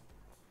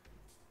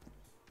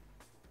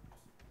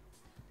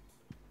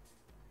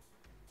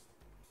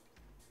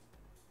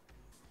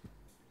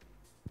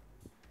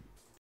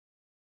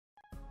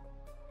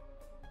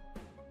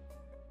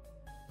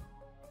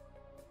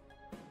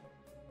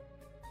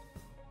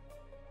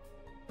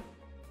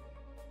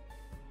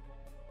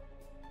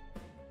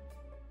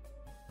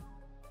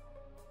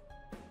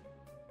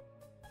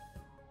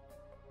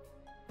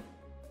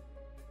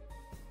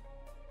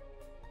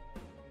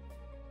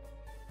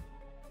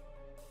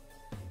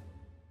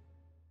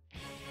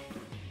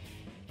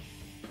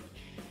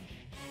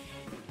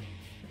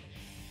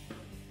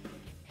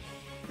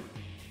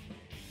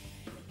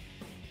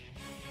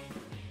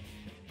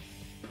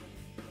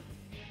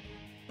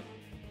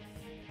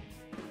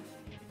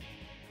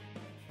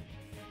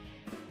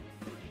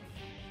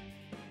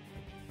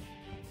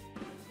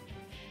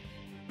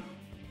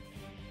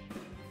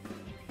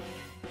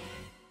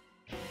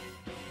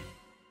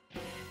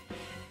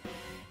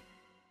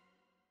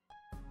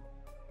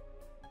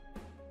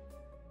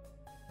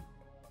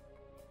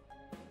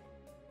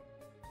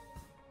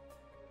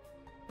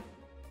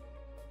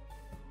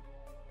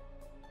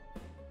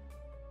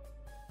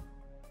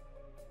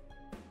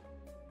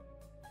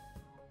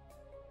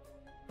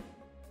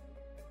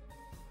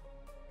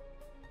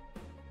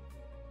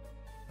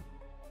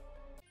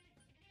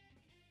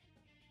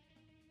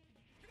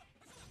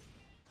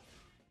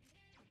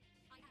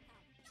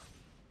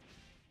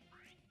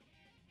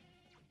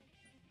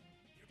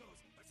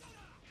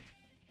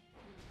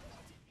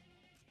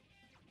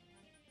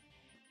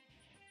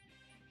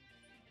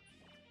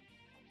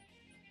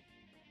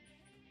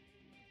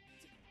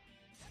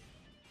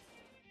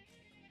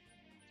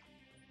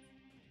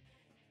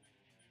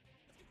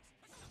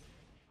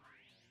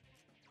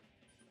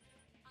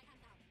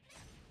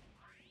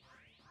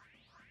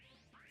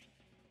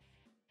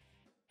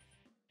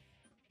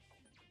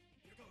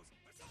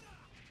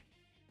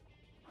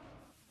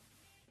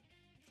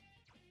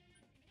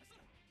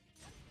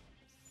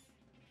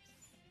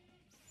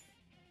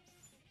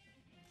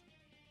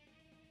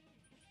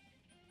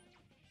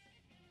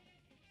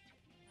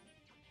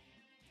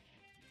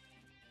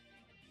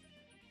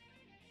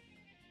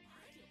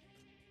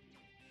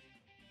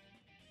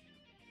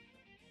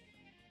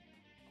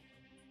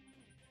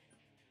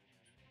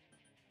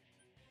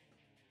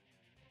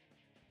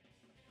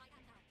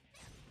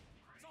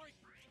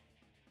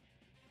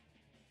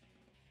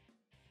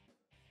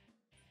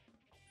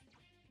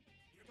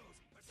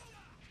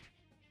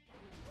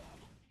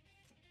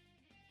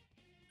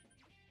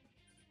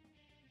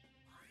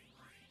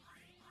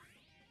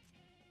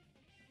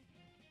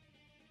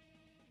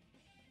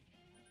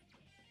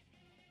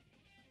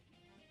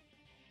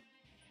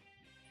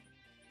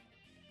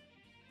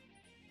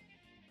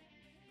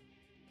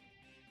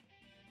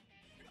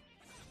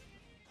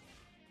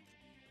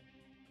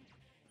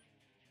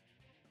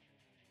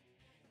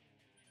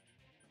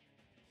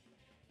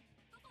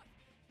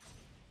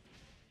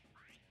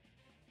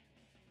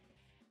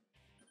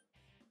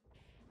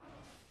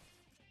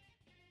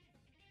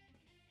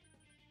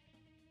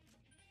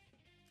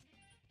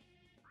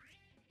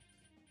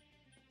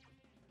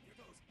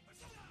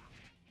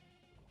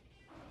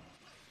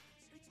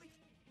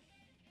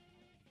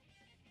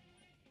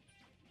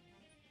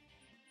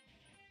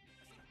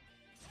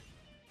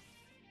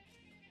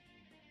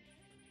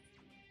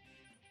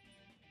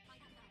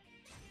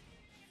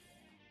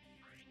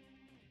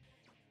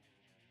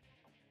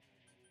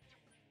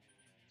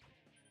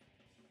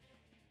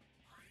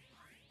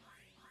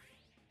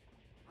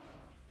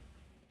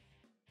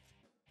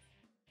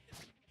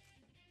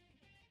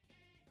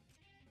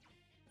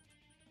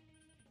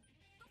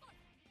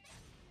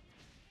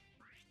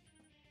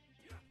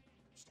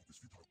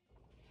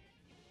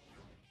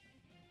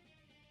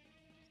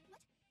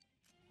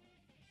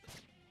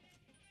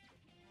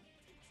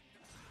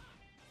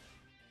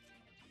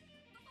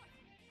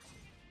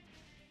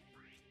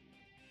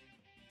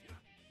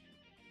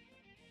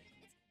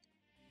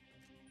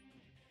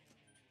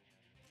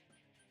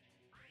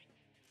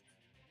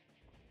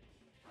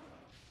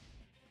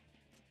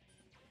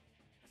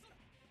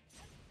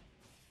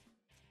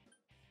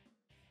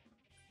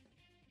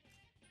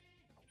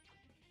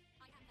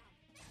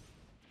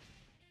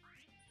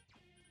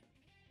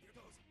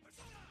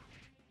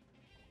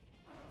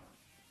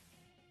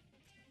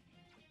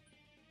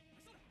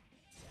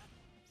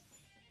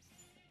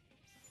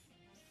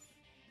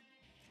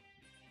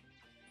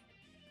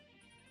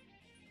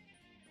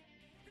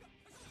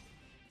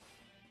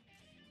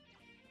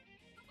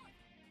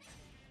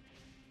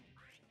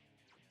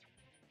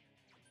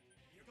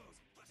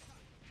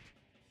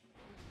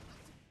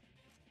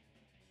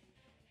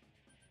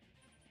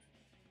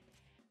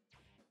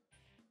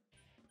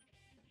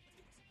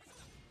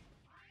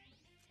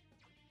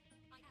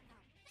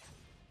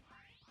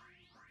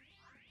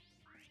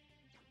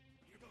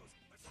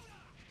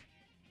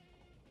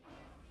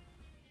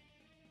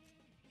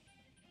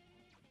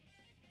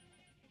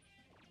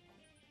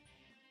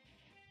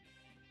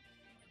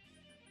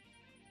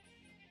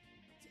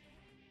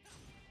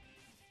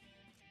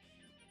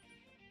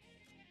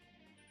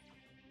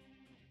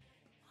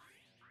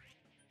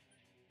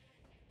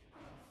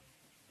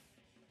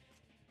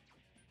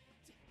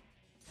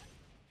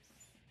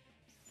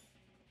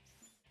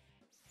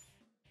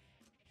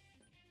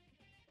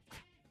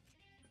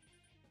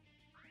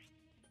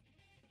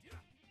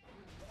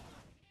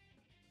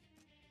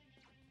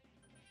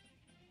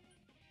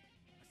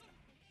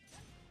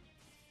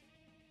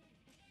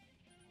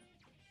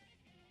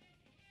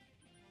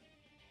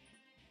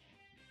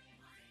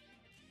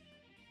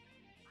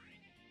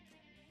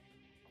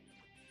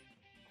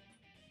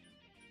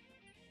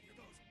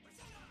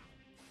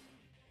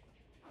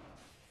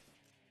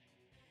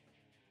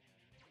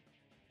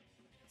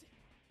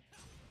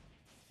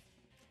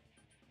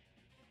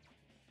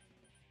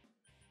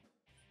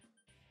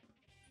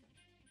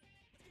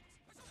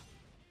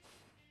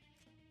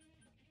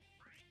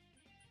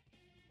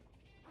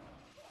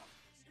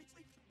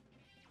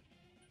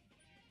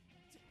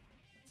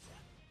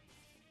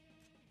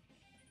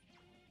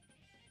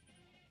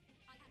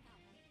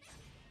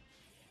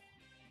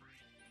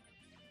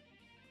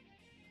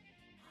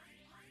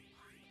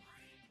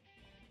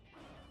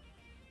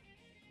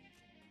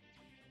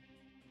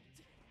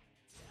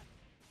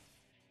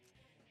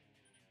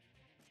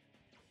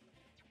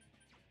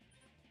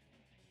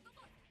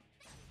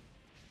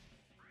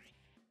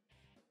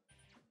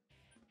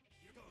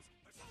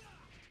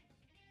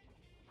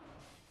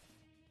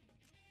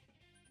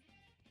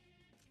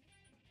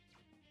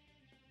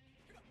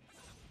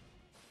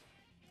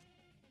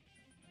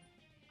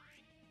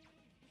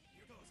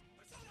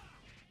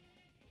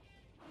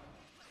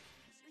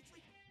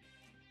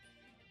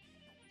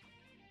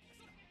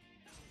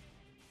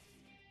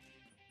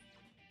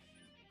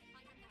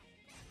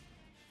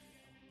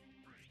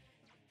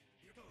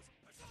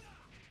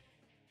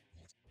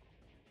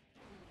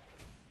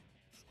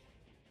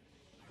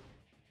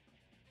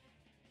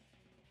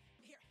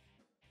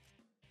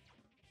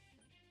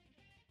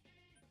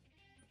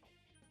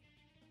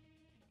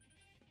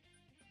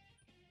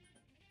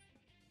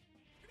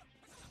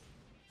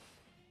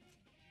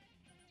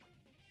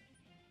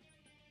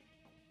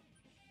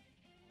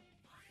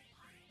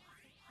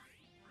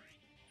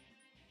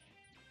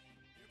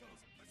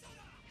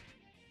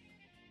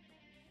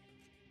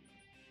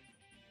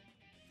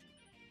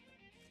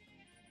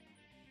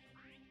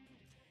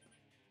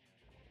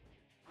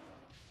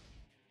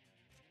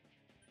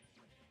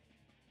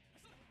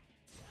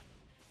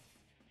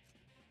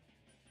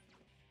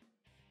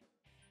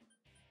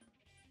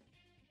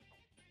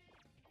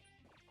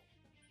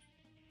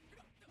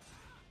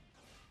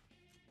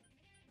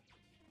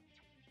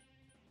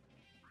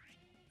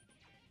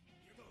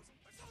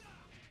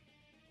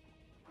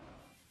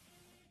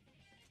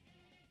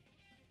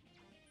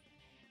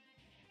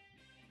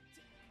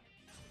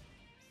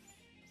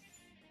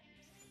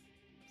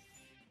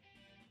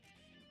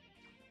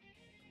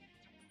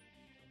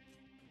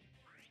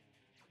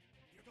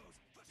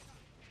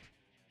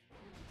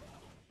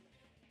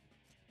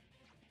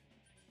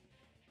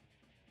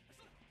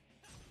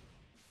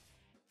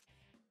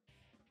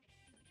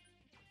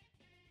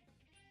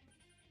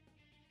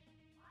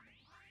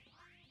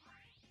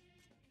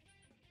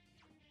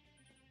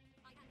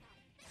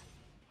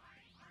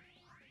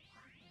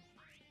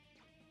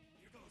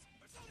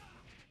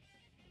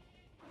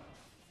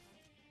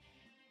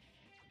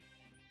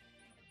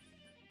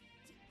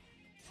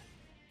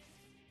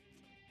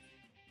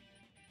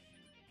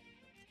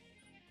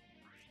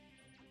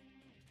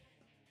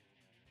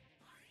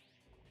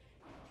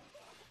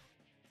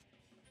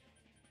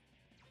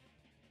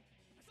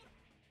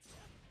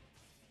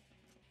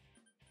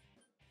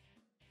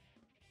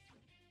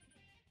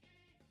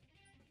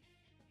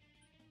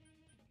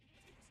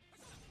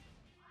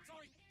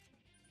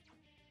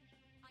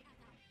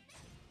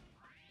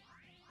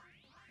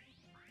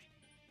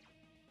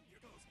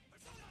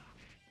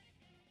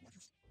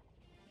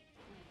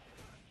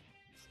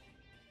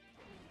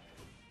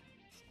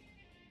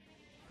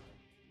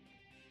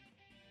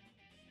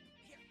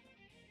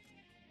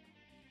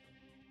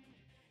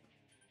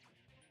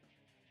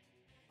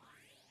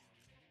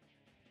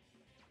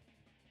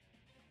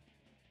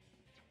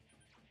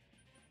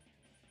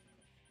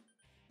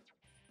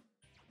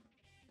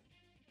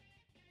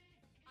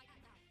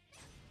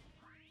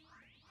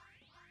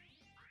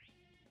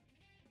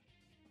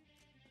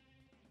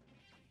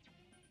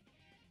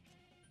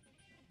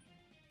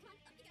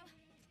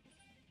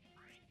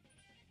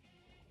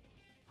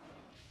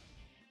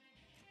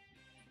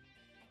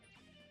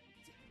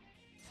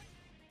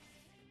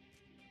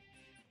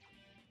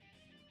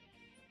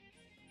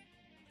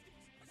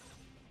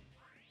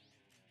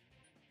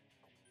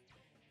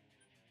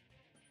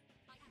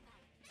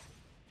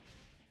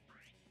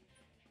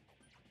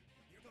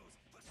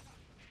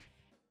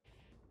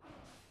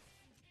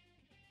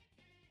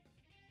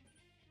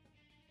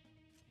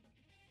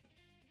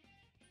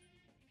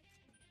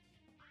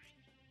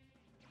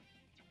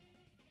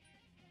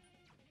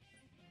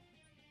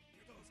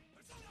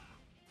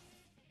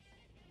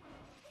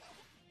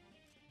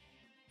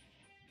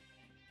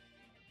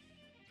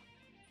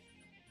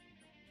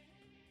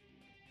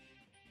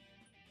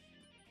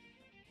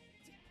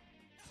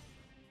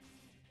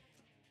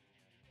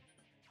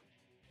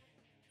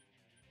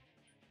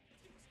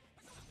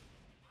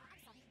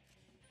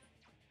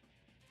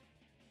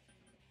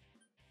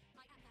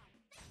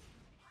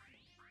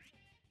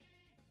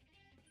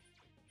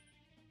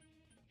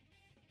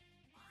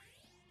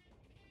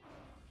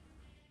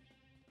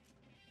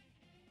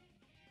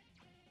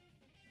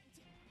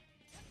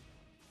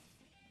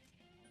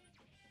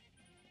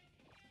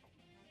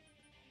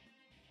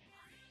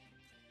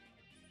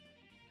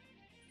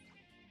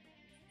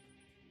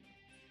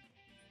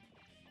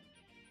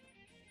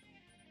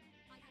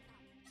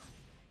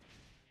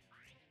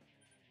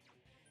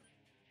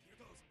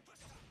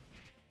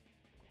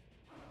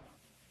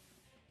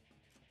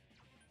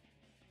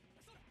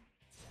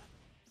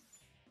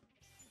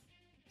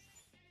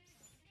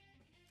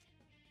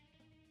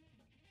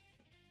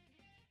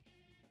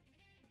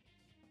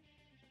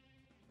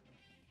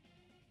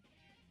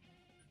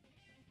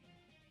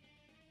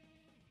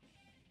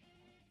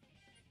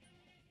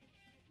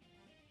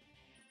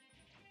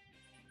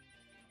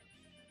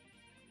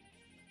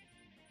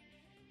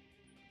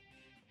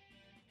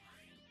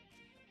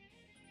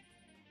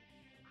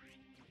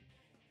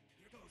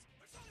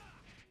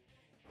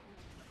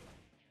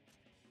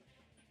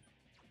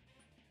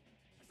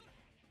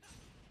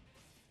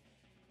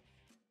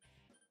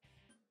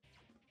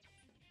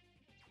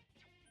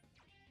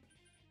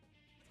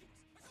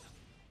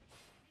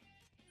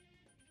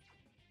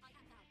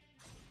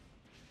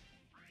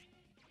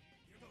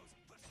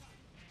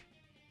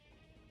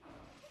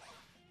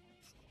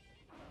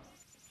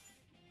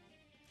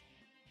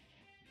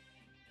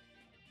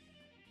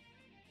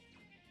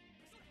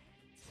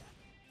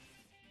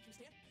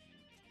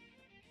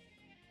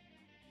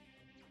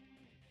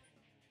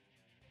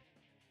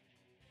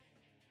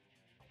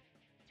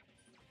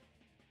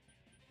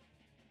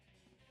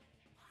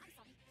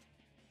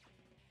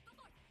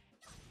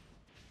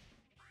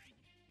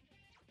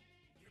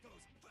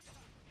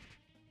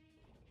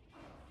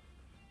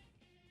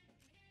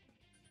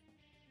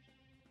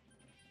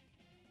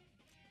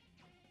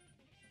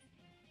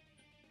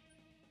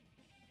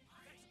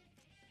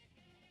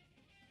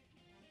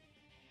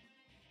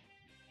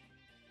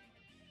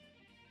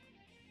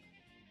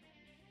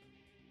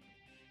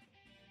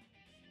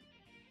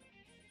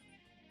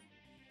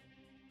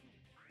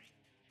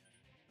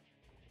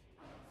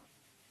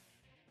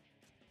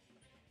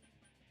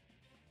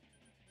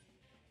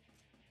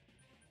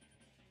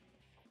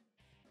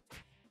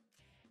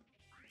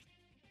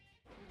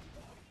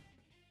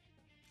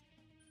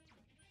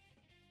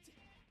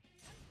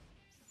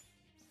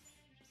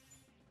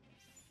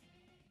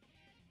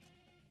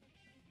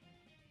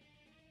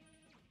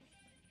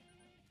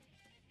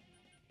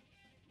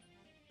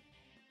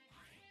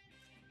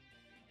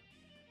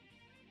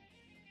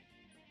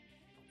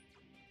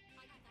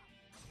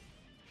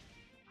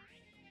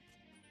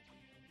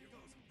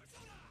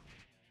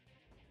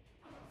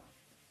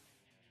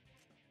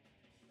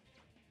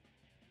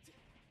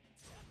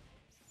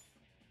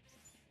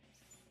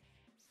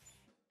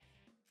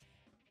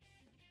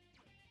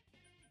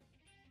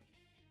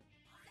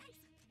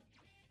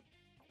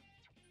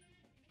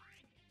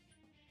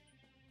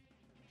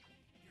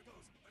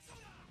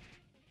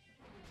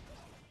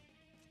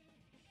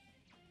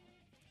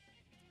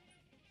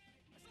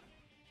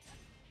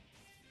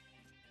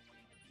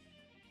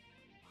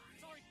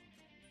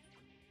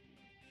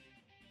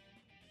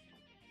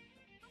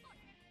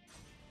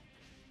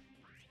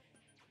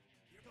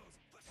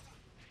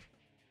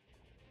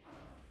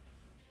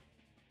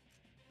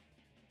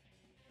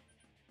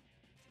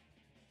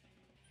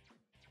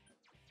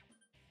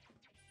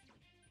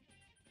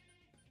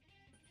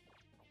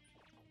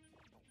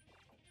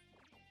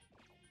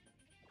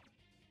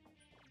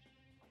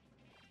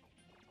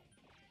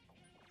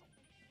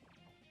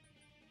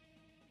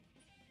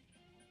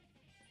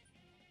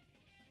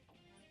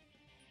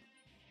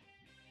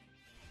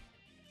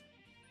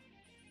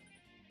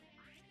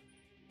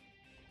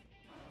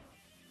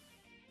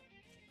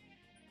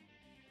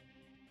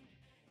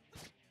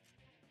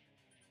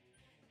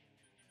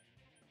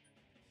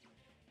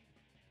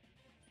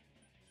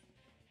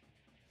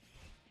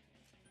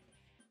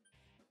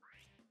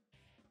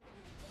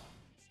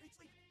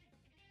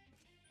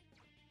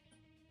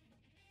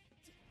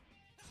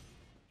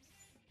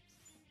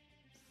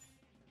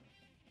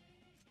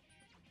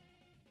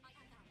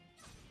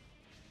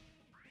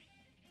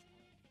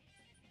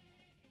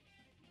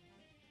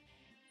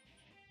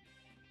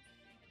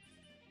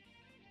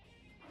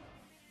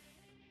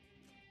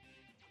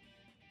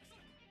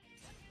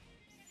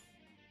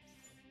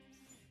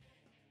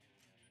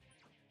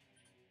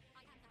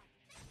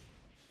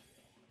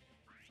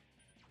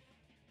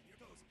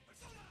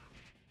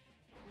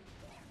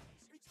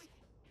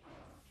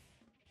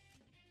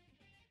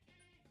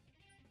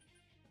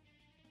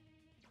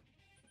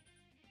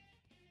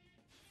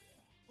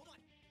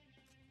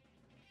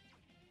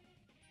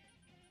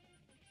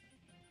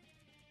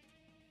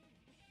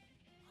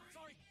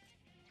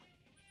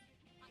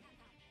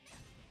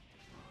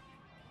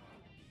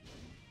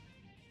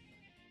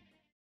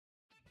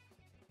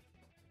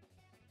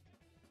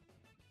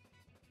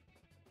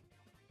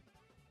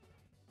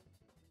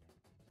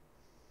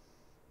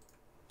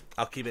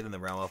 I'll keep it in the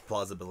realm of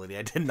plausibility.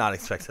 I did not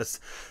expect us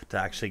to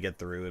actually get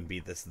through and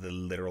beat this the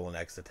literal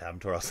next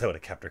attempt, or else I would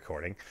have kept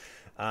recording.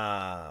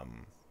 But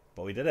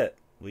we did it.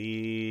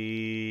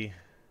 We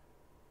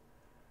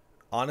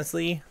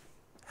honestly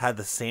had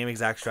the same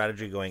exact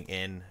strategy going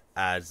in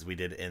as we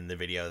did in the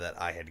video that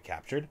I had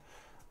captured.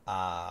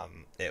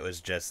 It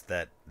was just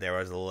that there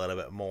was a little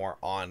bit more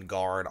on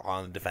guard,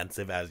 on the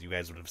defensive, as you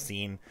guys would have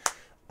seen.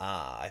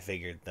 I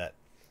figured that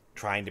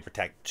trying to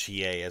protect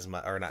Chie as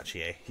much, or not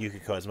Chie,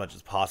 Yukiko as much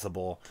as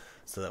possible,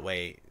 so that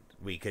way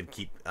we could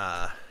keep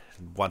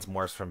once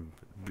more from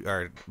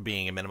or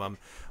being a minimum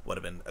would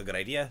have been a good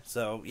idea.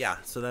 So yeah,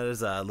 so that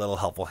is a little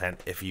helpful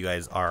hint if you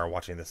guys are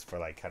watching this for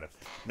like kind of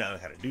knowing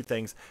how to do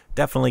things.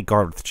 Definitely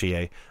guard with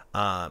Chie,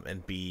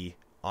 and be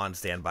on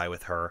standby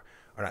with her.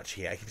 Or not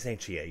Chie, I keep saying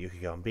Chie,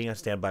 Yukiko. Being on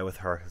standby with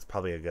her is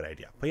probably a good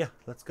idea. But yeah,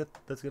 let's get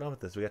on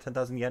with this. We got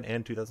 10,000 yen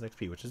and 2,000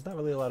 XP, which is not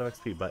really a lot of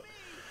XP, but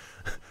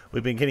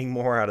we've been getting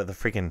more out of the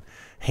freaking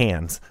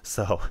hands.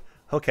 So,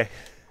 okay.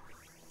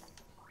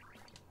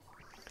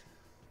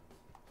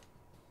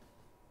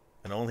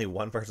 And only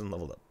one person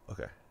leveled up.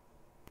 Okay.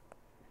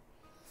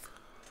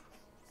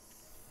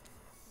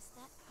 Is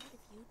that part of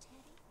you,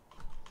 Teddy?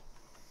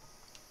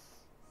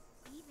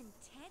 Even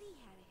Teddy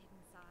had a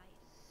hidden side.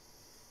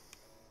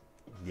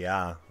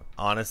 Yeah,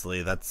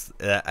 honestly,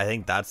 I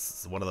think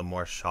that's one of the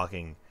more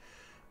shocking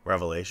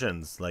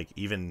revelations. Like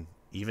even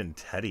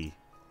Teddy,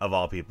 of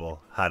all people,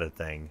 had a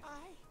thing.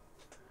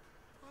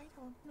 I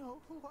don't know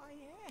who I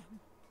am.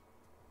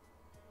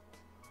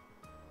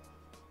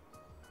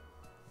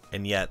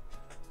 And yet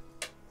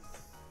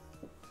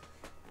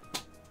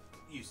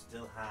you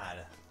still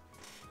had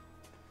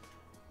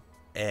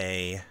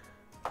a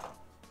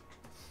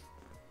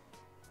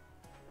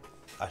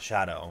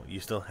shadow.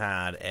 You still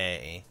had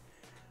a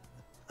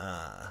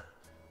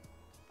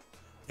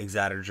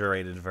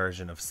exaggerated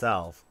version of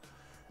self.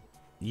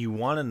 You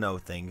want to know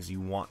things, you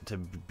want to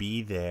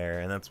be there,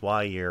 and that's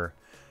why your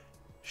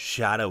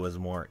shadow is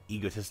more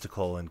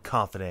egotistical and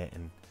confident,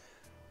 and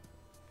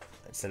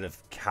instead of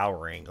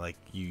cowering like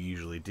you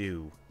usually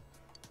do.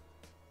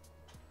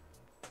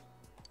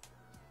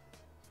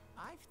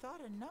 I've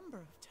thought a number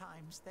of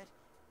times that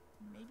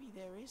maybe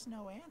there is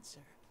no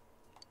answer.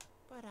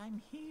 But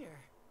I'm here.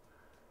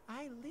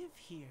 I live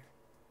here.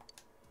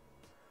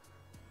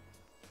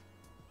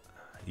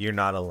 You're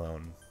not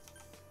alone.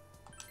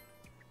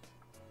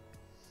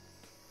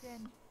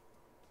 Then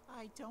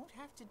I don't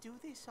have to do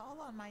this all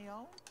on my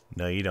own?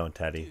 No, you don't,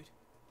 Teddy. Dude,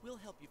 we'll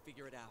help you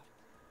figure it out.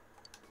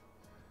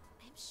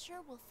 I'm sure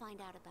we'll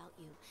find out about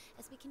you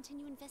as we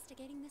continue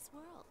investigating this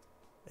world.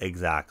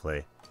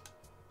 Exactly.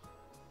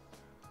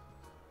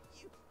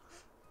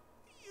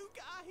 You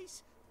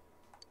guys,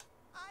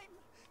 I'm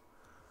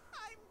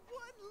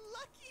one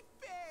lucky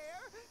bear.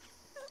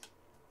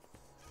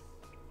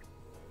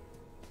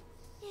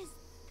 Is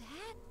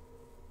that?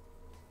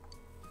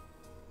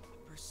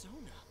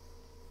 Persona.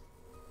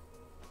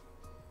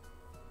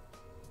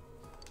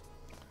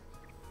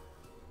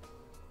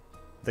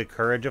 The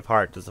courage of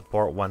heart to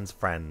support one's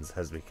friends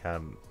has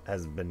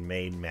been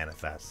made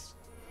manifest.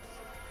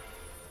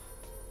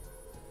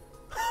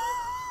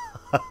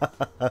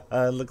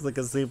 It looks like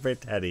a super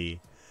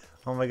Teddy.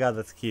 Oh my god,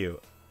 that's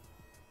cute.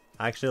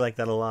 I actually like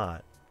that a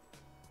lot.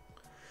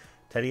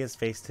 Teddy has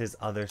faced his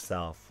other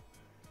self.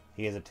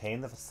 He has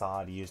attained the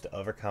facade used to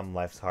overcome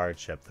life's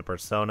hardship. The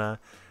persona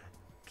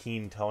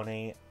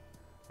Kintone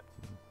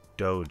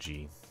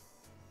Doji.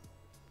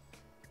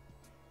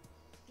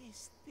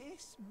 Is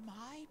this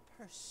my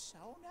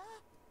persona?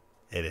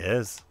 It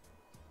is.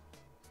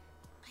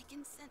 I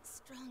can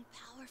sense strong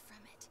power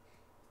from it.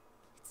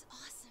 It's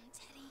awesome,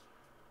 Teddy.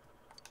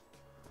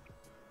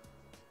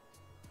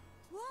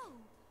 Whoa,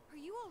 are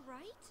you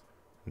alright?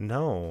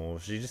 No,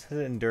 she just had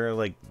to endure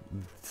like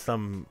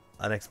an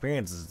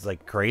experience that's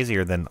like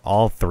crazier than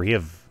all three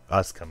of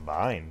us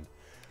combined.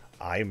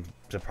 I'm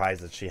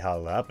surprised that she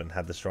held up and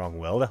had the strong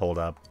will to hold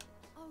up.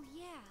 Oh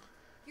yeah,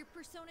 your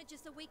persona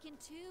just awakened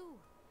too.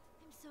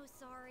 I'm so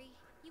sorry.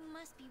 You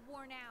must be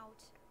worn out.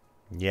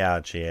 Yeah,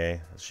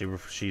 Chie.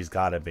 She's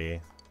gotta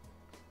be.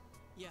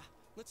 Yeah,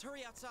 let's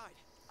hurry outside.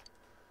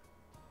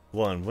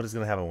 Well, and what is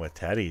gonna happen with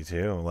Teddy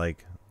too?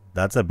 Like,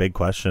 that's a big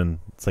question.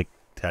 It's like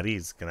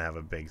Teddy's gonna have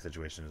a big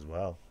situation as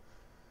well.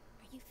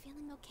 Are you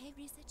feeling okay,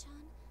 Risa-chan?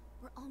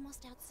 We're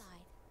almost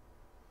outside.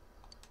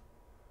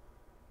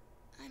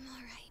 I'm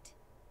alright.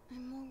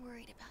 I'm more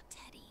worried about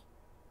Teddy.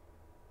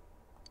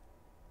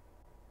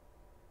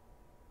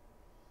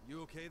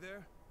 You okay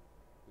there?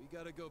 We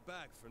gotta go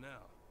back for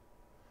now.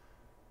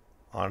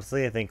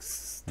 Honestly, I think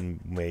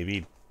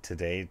maybe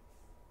today,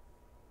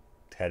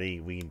 Teddy,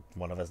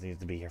 one of us needs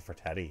to be here for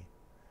Teddy.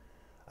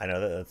 I know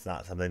that that's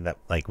not something that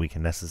like we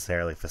can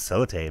necessarily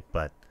facilitate,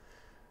 but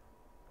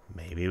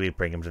maybe we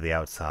bring him to the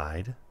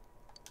outside.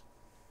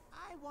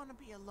 I want to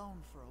be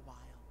alone for a while.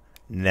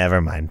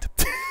 Never mind.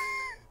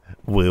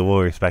 We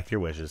will respect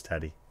your wishes,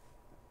 Teddy.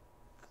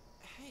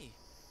 Hey,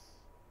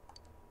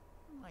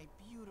 My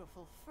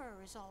beautiful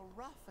fur is all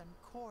rough and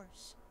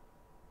coarse.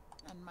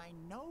 And my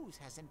nose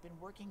hasn't been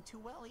working too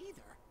well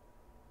either.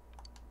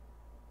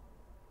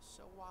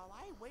 So while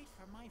I wait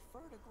for my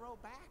fur to grow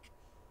back,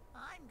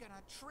 I'm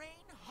gonna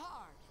train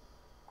hard.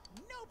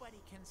 Nobody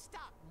can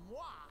stop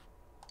moi.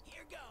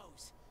 Here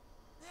goes.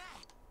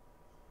 Ah.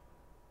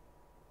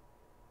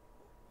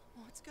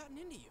 What's gotten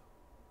into you?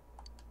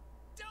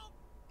 Don't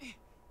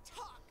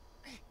talk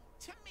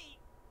to me,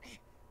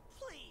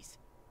 please.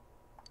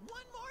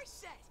 One more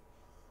set.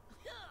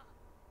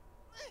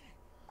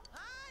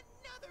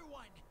 Another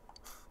one.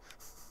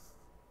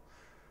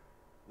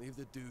 Leave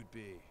the dude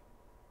be.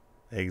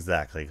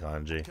 Exactly,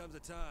 Kanji. There comes a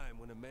time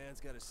when a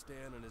man's got to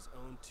stand on his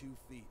own 2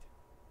 feet.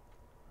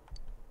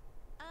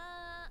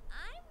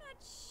 I'm not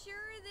sure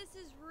this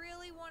is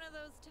really one of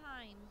those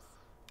times.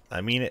 I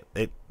mean,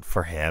 it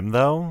for him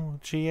though,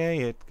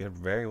 GA, it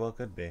very well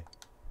could be.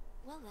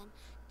 Well then,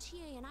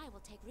 Chie and I will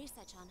take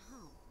research on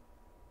home.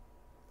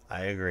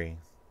 I agree.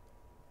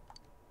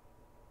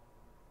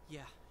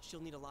 Yeah,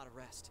 she'll need a lot of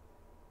rest.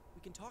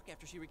 We can talk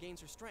after she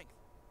regains her strength.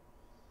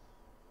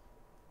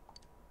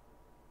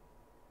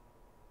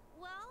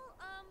 Well,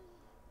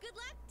 good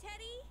luck,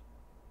 Teddy.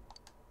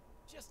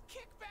 Just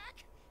kick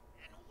back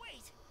and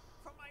wait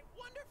for my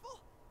wonderful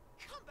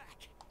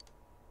comeback.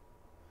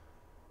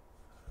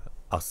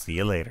 I'll see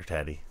you later,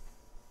 Teddy.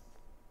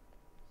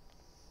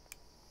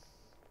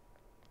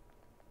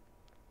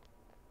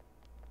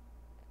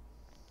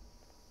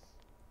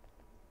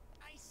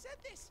 I said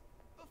this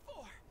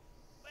before,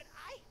 but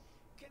I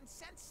can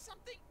sense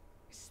something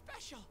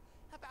special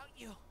about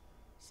you,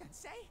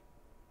 Sensei.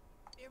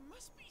 There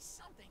must be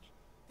something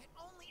that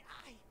only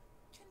I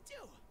can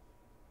do.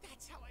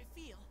 That's how I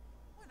feel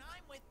when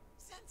I'm with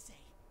Sensei.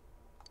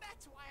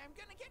 That's why I'm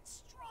gonna get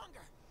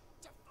stronger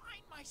to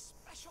find my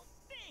special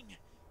thing.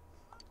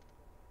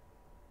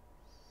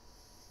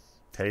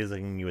 Teddy's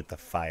looking at you with the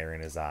fire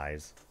in his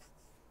eyes.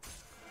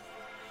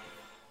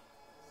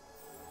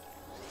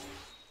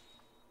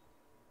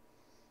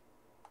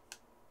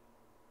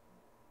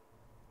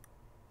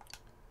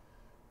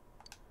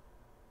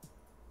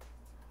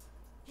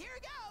 Here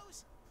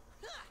goes.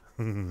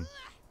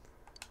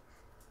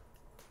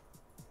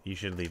 You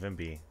should leave him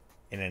be.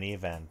 In any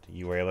event,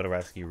 you were able to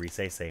rescue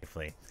Rise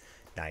safely.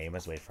 Now you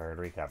must wait for her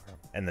to recover,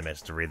 and the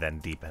mystery then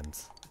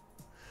deepens.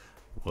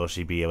 Will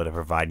she be able to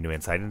provide new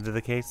insight into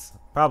the case?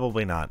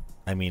 Probably not.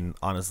 I mean,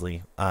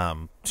 honestly,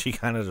 she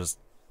kind of just...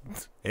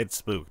 It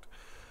spooked.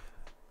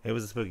 It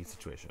was a spooky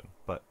situation,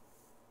 but...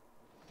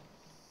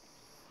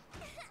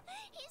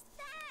 He's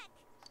back.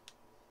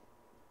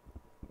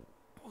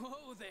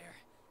 Whoa there.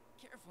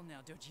 Careful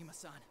now,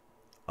 Dojima-san.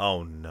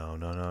 Oh, no,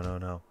 no, no, no,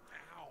 no.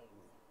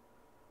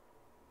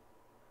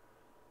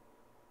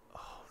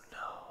 Oh,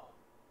 no.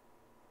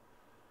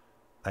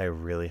 I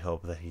really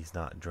hope that he's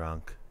not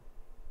drunk.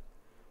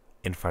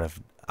 In front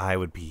of... I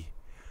would be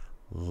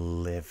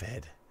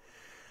livid.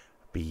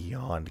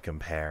 Beyond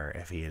compare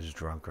if he is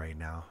drunk right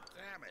now.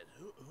 Damn it,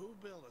 who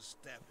built a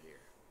step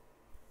here?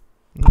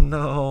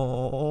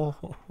 No.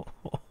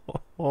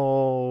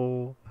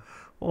 Oh.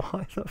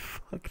 Why the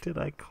fuck did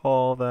I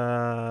call that?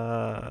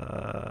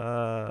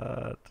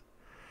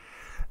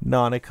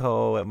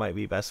 Nanako, it might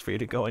be best for you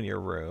to go in your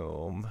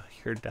room.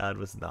 Your dad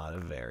was not a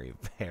very,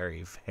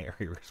 very,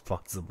 very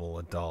responsible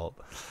adult.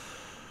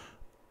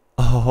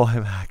 Oh,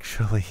 I'm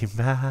actually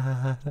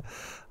mad.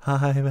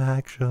 I'm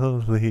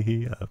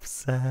actually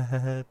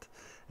upset.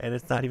 And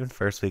it's not even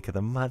first week of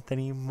the month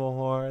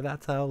anymore.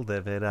 That's how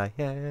livid I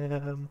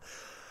am.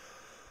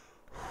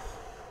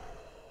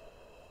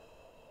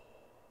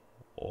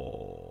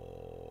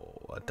 Oh,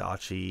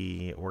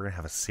 Adachi, we're going to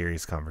have a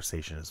serious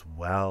conversation as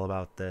well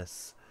about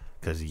this.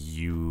 Because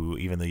you,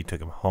 even though you took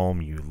him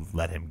home, you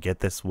let him get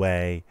this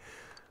way.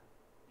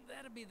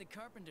 That'll be the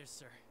carpenter,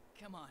 sir.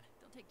 Come on,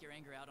 don't take your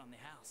anger out on the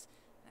house.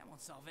 That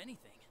won't solve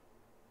anything.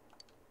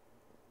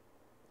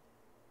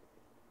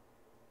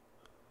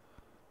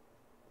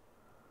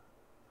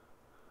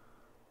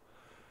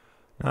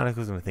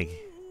 Nanako's going to think...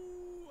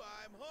 Ooh,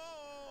 I'm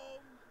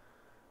home.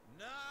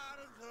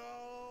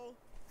 Naruto,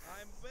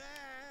 I'm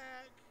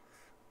back.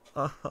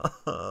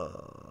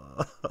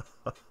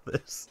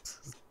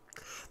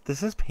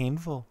 This is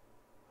painful.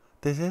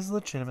 This is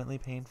legitimately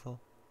painful.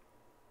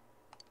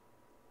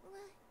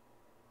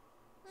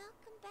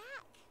 Welcome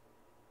back.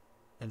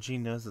 And she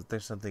knows that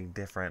there's something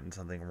different and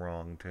something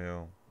wrong,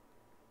 too.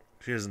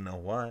 She doesn't know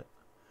what.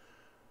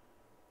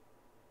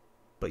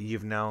 But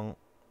you've now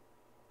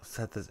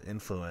set this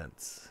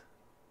influence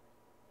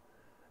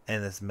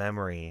and this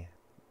memory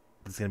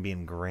that's going to be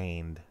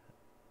ingrained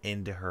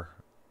into her,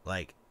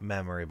 like,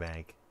 memory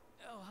bank.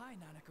 Oh, hi,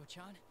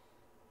 Nanako-chan.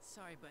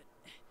 Sorry, but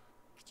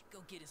could you go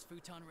get his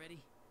futon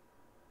ready?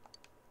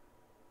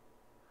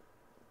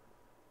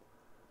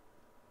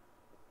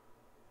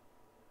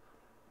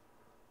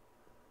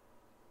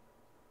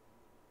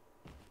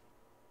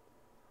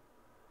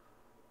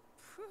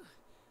 Phew,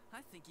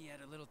 I think he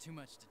had a little too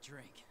much to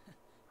drink.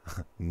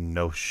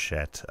 No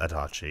shit,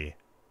 Adachi.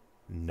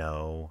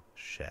 No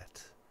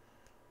shit.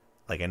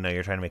 Like, I know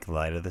you're trying to make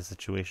light of the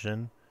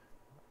situation,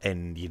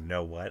 and you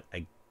know what?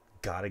 I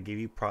gotta give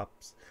you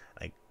props.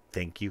 I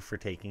thank you for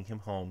taking him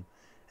home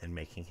and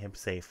making him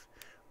safe,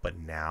 But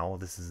now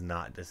this is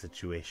not the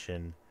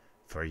situation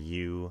for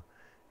you.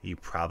 You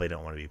probably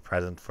don't want to be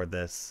present for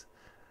this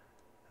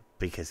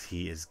because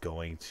he is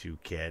going to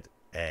get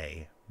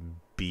a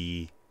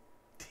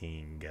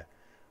beating.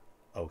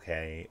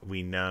 Okay,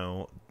 we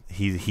know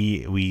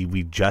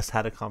we just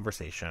had a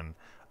conversation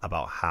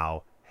about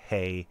how,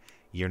 hey,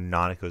 you're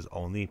Nanako's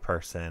only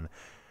person,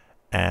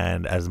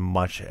 and as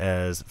much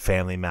as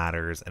family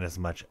matters and as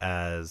much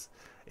as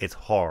it's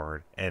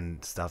hard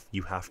and stuff,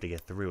 you have to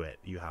get through it.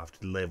 You have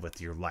to live with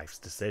your life's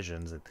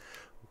decisions and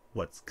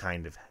what's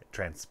kind of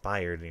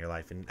transpired in your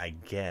life. And I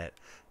get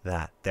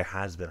that there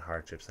has been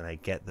hardships, and I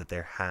get that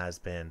there has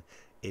been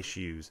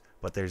issues,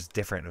 but there's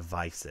different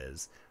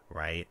vices,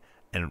 right?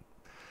 And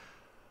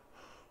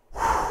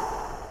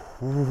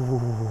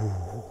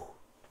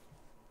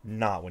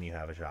not when you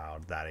have a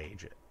child that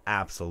age.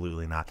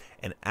 Absolutely not.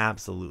 And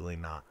absolutely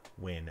not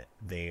when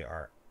they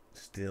are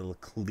still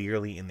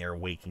clearly in their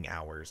waking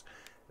hours.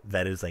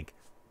 That is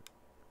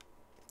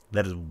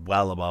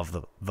well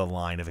above the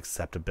line of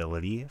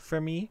acceptability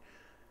for me.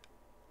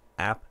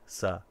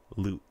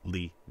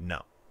 Absolutely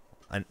no.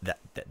 And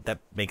that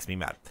makes me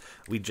mad.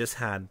 We just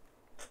had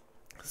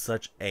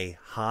such a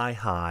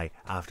high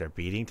after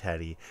beating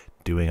Teddy,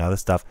 doing other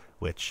stuff,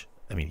 which,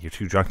 I mean, you're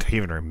too drunk to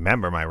even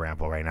remember my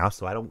ramble right now,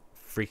 so I don't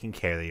freaking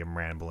care that I'm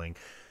rambling.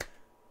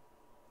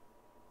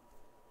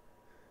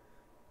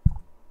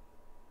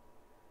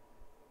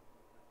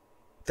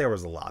 There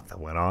was a lot that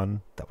went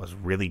on that was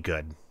really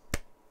good.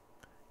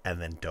 And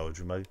then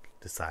Dojima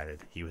decided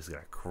he was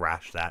going to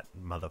crash that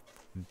mother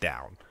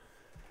down.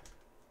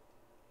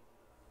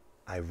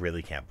 I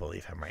really can't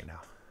believe him right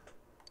now.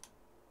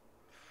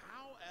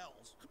 How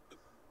else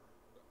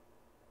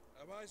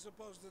am I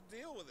supposed to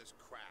deal with this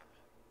crap?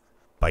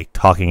 By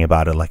talking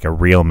about it like a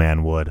real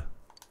man would.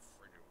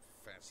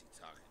 Friggin' fancy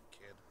talking,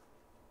 kid.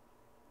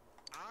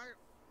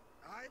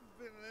 I've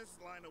been in this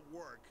line of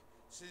work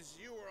since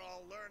you were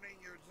all learning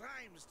your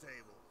times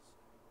tables.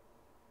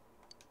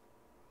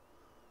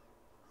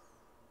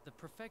 The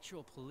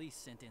prefectural police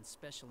sent in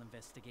special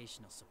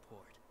investigational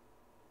support.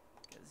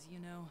 Because, you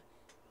know,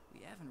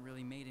 we haven't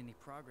really made any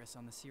progress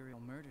on the serial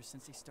murder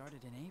since they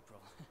started in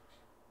April.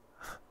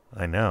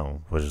 I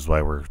know, which is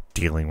why we're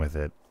dealing with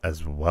it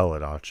as well,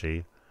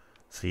 Adachi.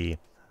 See.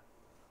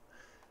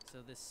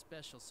 So this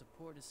special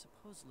support is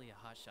supposedly a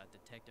hotshot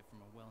detective from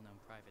a well-known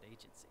private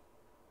agency.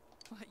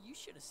 Why, you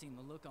should have seen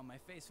the look on my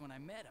face when I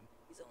met him.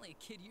 He's only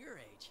a kid your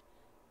age.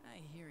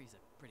 I hear he's a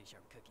pretty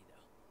sharp cookie,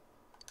 though.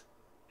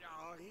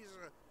 Oh, he's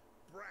a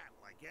brat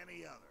like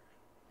any other.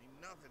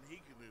 Ain't nothing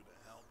he can do to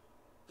help.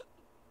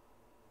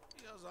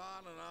 He goes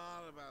on and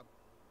on about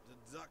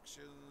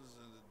deductions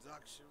and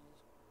deductions.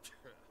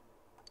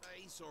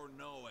 Ace or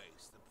no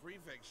ace, the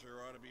prefecture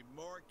ought to be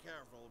more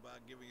careful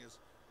about giving us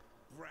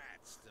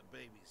brats to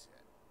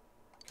babysit.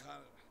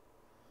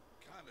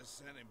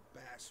 Condescending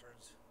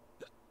bastards.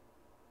 The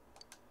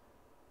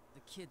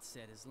kid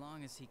said as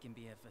long as he can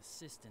be of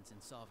assistance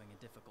in solving a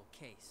difficult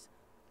case,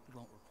 he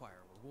won't require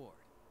a reward.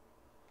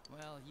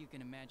 Well, you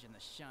can imagine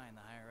the shine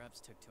the higher-ups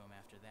took to him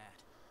after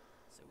that.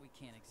 So we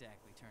can't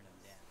exactly turn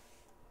him down.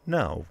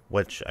 No,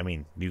 which, I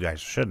mean, you guys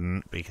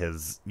shouldn't,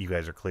 because you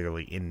guys are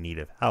clearly in need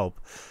of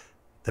help.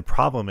 The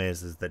problem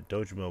is that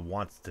Dojima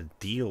wants to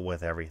deal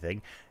with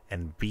everything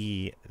and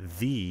be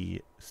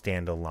the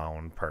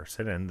standalone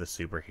person and the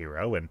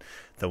superhero and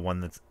the one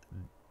that's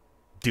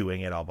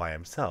doing it all by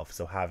himself.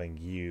 So having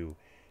you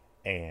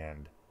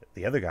and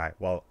the other guy,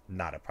 well,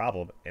 not a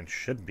problem and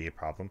shouldn't be a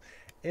problem,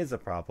 is a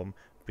problem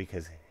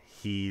because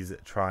he's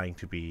trying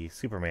to be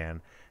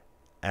Superman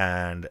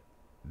and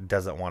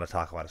doesn't want to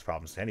talk about his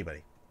problems to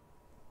anybody.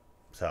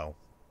 So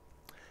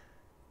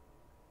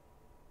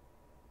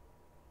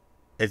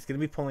it's going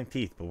to be pulling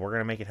teeth, but we're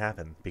going to make it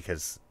happen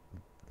because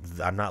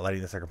I'm not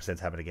letting the circumstance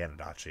happen again,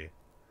 Adachi.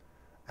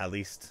 At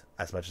least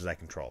as much as I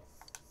control.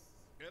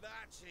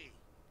 Adachi!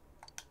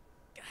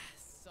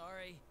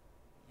 Sorry. In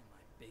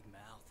my big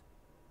mouth.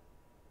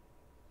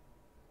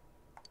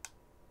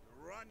 You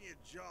run your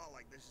jaw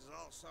like this is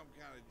all some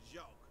kind of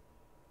joke.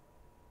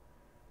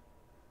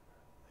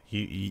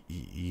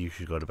 You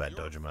should go to bed,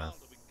 Your Dojima.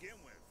 fault to begin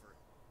with for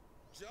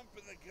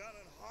jumping the gun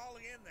and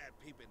hauling in that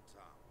peeping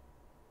Tom.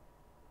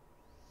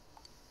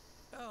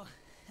 Oh,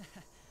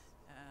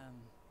 And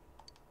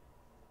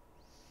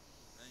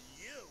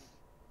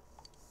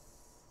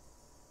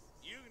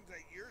you can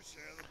take your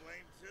share of the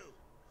blame too.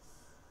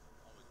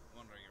 Always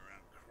wandering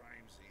around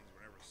crime scenes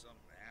whenever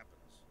something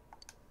happens.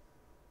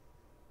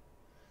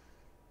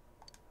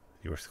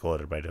 You were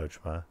scolded by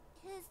Dojima.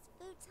 His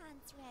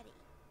futon's ready.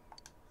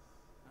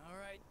 all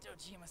right,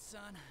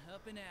 Dojima-san,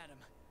 up and at him.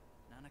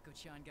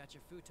 Nanako-chan got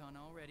your futon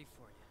all ready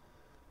for you.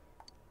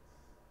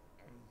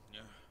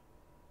 Yeah.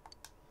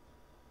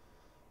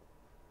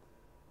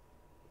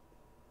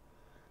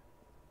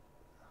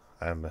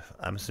 I'm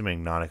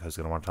assuming Nanako's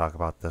going to want to talk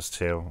about this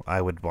too.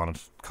 I would want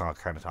to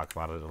kind of talk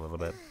about it a little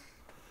bit.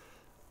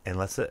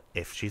 Unless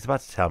if she's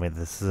about to tell me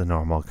this is a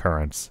normal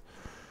occurrence.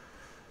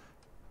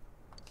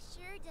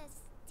 Sure does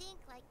stink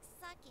like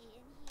sucky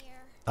in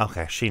here.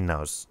 Okay, she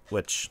knows.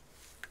 Which,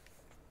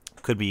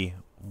 could be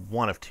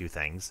one of two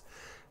things.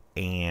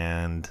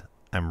 And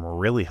I'm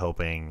really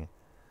hoping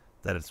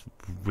that it's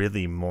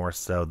really more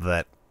so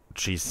that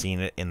she's seen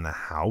it in the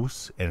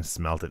house and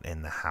smelled it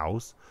in the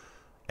house,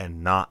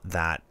 and not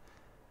that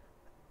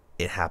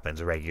it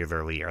happens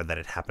regularly or that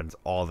it happens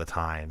all the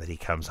time, that he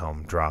comes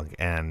home drunk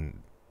and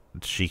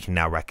she can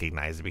now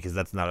recognize it, because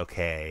that's not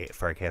okay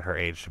for a kid her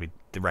age to be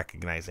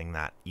recognizing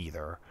that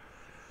either.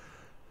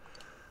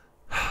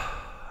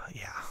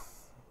 Yeah.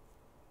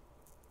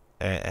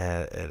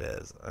 It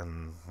is.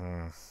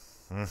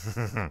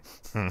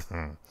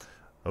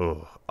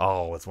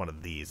 Oh, it's one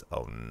of these.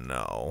 Oh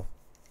no.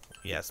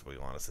 Yes, we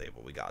want to save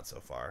what we got so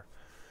far.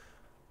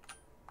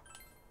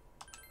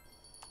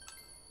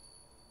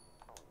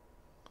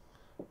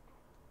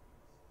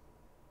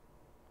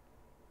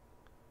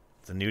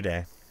 It's a new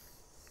day.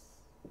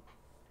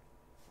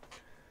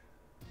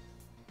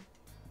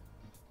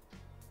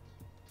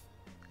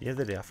 You have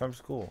the day off from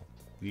school.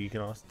 You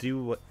can also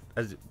do what.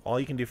 All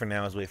you can do for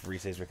now is wait for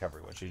Risei's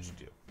recovery. What should you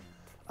do?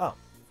 Oh.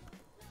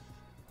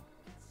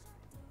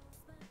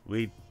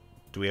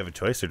 Do we have a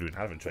choice or do we not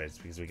have a choice?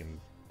 Because we can.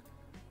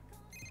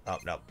 Oh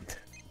no.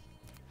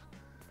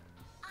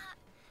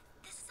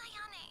 This is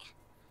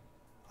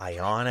Ayane.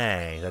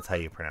 Ayane. That's how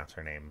you pronounce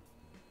her name.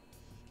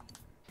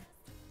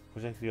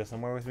 Would you like to go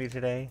somewhere with me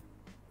today?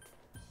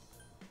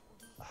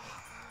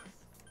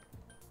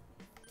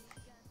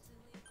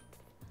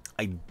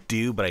 I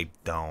do, but I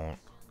don't.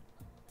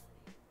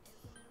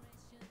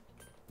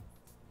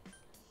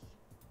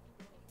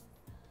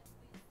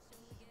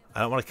 I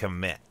don't want to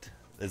commit.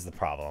 Is the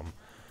problem?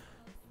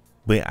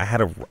 Wait, I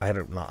had a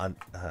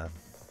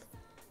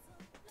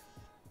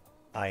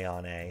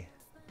Ayane.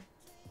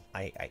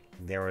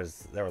 There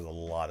was a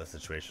lot of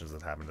situations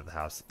that happened at the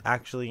house.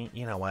 Actually,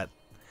 you know what?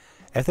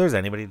 If there's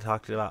anybody to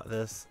talk to about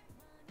this,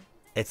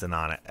 it's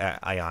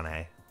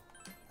Ayane.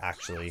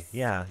 Actually,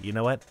 yeah. You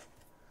know what?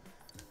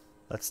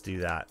 Let's do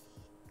that.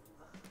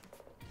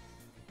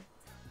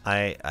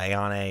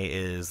 Ayane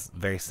is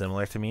very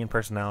similar to me in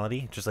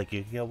personality, just like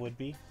Yukio would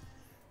be.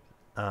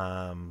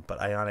 But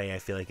Ayane, I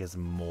feel like, is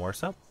more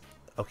so.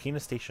 Okina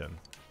Station.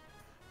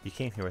 You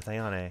came here with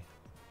Ayane.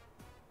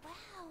 Wow,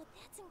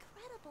 that's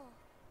incredible.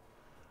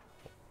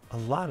 A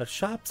lot of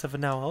shops have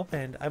now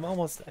opened. I'm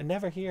almost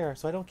never here,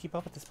 so I don't keep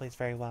up with this place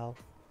very well.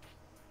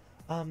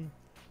 Do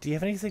you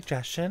have any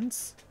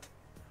suggestions?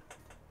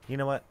 You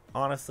know what?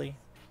 Honestly,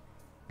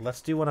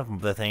 let's do one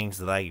of the things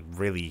that I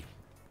really,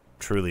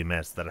 truly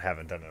miss that I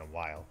haven't done in a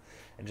while.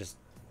 And just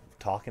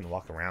talk and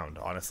walk around,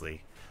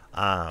 honestly.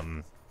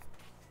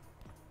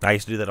 I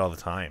used to do that all the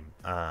time.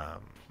 I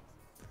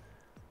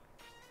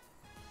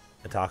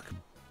talk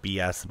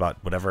BS about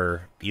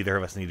whatever either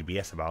of us need to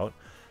BS about.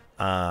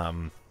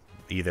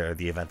 Either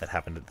the event that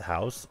happened at the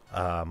house,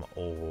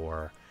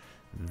 or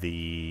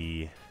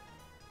the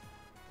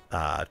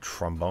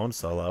trombone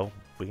solo.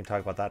 We can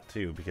talk about that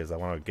too, because I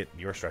want to get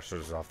your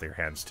stressors off your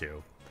hands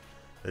too.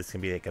 This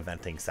can be like a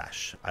venting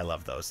sesh. I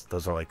love those.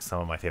 Those are like some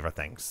of my favorite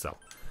things. So.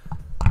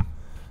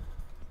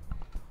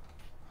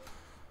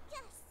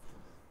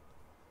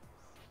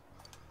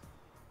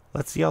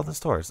 Let's see all the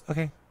stores.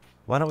 Okay.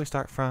 Why don't we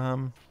start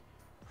from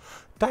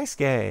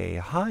Daisuke?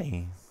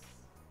 Hi.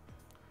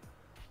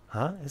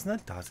 Huh? Isn't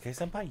that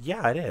Daisuke-senpai?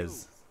 Yeah, it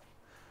is.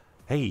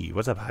 Hey,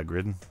 what's up,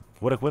 Hagrid?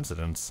 What a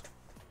coincidence.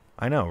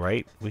 I know,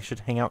 right? We should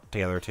hang out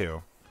together,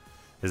 too.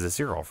 Is this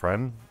your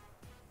girlfriend?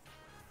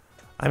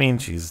 I mean,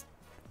 she's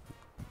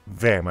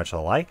very much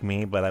like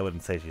me, but I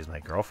wouldn't say she's my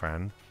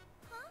girlfriend.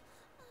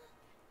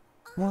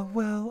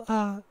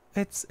 Well,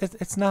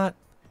 it's not...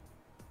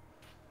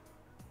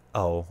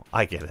 Oh,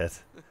 I get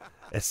it.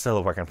 It's still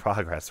a work in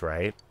progress,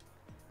 right?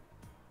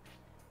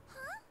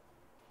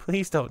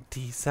 Please don't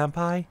tease,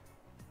 Senpai.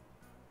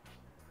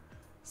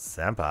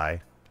 Senpai?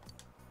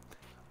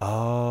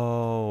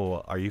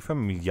 Oh, are you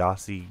from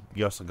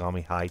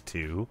Yosogami High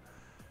too?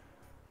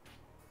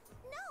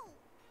 No.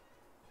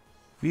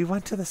 We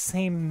went to the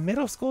same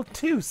middle school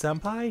too,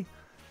 Senpai.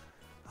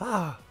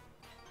 Ah.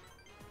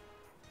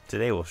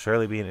 Today will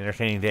surely be an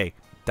entertaining day.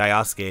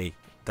 Daisuke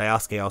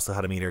also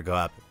had a meter go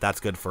up. That's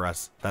good for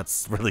us.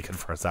 That's really good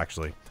for us,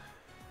 actually.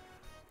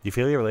 You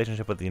feel your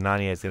relationship with the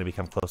Nanye is going to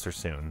become closer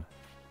soon.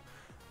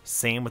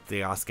 Same with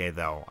Daisuke,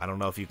 though. I don't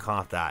know if you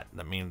caught that.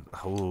 I mean,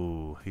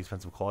 oh, he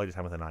spent some quality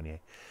time with the Nanye.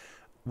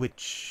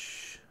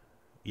 Which,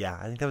 yeah,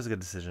 I think that was a good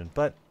decision.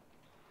 But,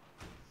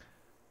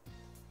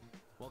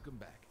 Welcome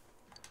back.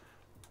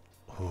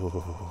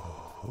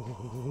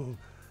 oh,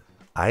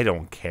 I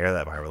don't care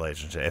that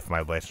if my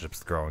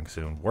relationship's growing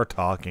soon. We're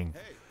talking.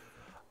 Hey.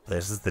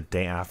 This is the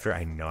day after.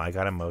 I know I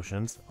got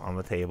emotions on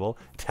the table.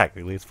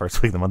 Technically, it's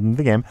first week of the month in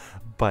the game,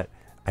 but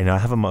I know I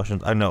have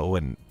emotions. I know it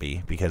wouldn't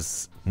be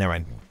because never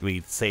mind.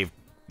 We saved.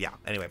 Yeah.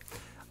 Anyway,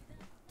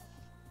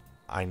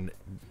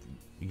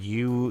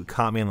 you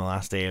caught me on the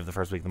last day of the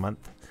first week of the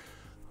month.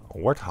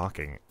 We're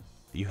talking.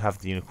 You have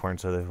the unicorn,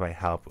 so that might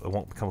help. It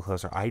won't come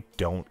closer. I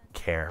don't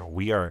care.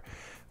 We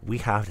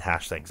have to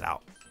hash things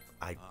out.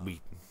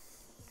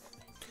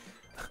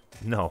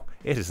 No,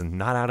 it is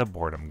not out of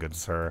boredom, good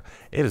sir.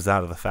 It is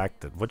out of the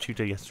fact that what you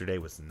did yesterday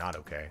was not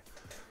okay.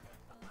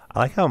 I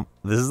like how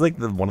this is like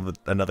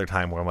another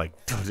time where I'm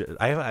like,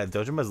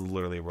 Dojima is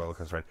literally a roller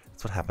coaster ride.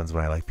 That's what happens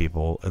when I like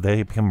people.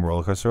 They become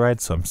roller coaster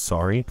rides, so I'm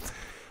sorry.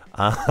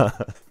 I'm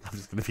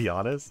just gonna be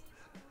honest.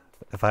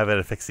 If I have an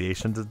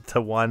asphyxiation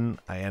to one,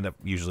 I end up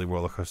usually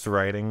roller coaster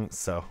riding.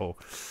 So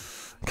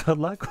good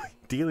luck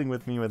dealing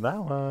with me with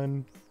that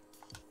one.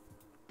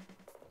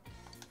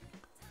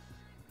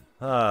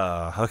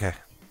 Okay.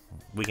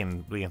 We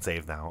can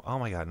save now. Oh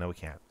my god, no we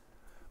can't.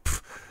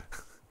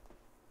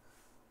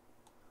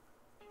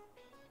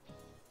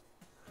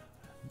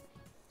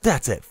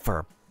 That's it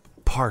for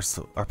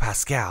Parcel or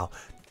Pascal.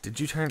 Did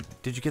you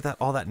get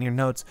all that in your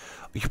notes?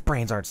 Your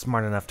brains aren't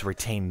smart enough to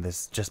retain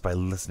this just by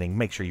listening.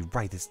 Make sure you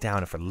write this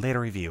down for later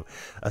review.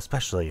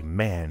 Especially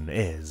man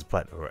is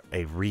but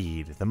a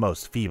reed, the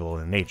most feeble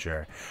in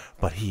nature,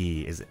 but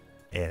he is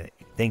a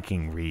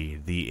thinking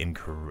reed.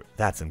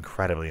 That's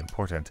incredibly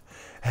important.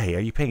 Hey,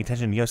 are you paying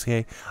attention,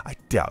 Yosuke? I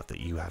doubt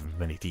that you have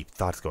many deep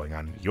thoughts going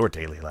on in your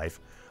daily life.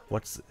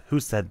 Who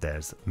said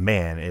this?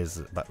 Man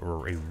is but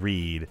a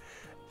reed,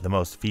 the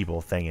most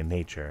feeble thing in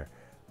nature,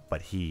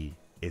 but he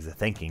is a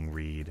thinking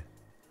reed.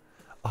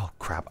 Oh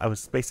crap, I was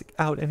spacing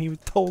out and he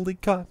totally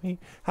caught me.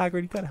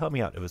 Hagrid, you gotta help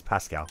me out. It was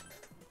Pascal.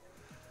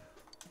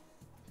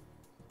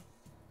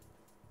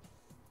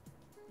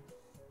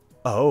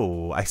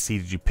 Oh, I see.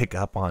 Did you pick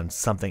up on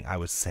something I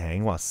was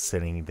saying while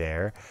sitting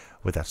there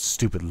with that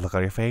stupid look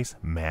on your face?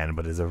 Man,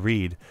 but is a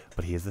reed,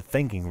 but he is the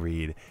thinking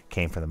reed.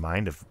 Came from the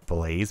mind of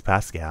Blaise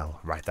Pascal.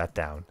 Write that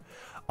down.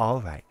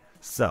 Alright,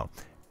 so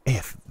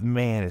if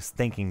man is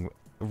thinking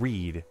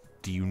reed,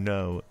 do you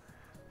know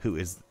who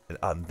is an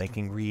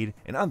unthinking reed?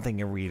 An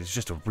unthinking reed is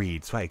just a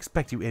reed, so I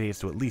expect you idiots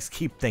to at least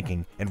keep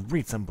thinking and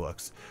read some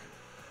books.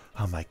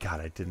 Oh my god,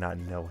 I did not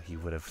know he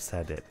would have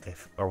said it,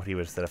 or what he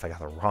would have said if I got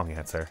the wrong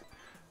answer.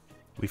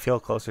 We feel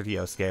closer to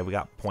Yosuke. We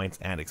got points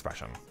and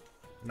expression.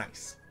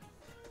 Nice.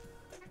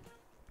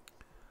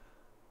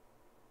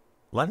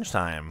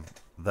 Lunchtime.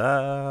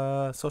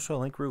 The social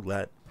link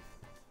roulette.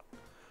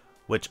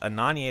 Which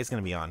Ananya is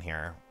going to be on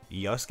here.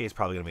 Yosuke is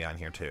probably going to be on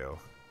here too.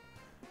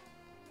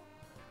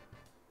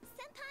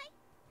 Senpai?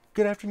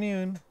 Good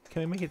afternoon.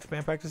 Can we make it to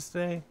band practice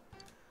today?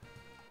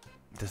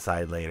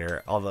 Decide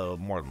later, although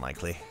more than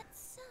likely.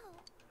 That's so.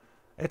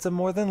 It's a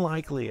more than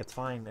likely. It's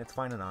fine. It's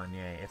fine,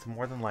 Ananya. It's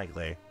more than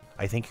likely.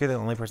 I think you're the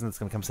only person that's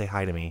going to come say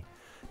hi to me.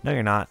 No,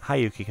 you're not. Hi,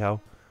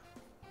 Yukiko.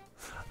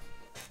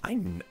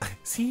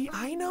 See,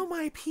 I know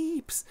my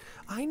peeps.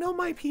 I know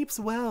my peeps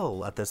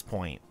well at this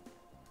point.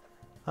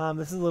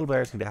 This is a little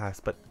embarrassing to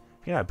ask, but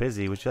if you're not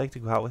busy, would you like to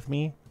go out with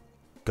me?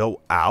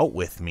 Go out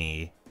with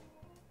me?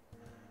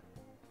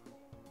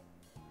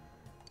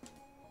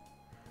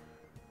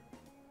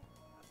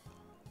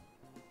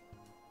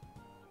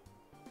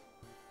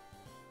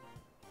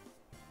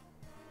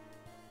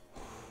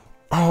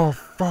 Oh,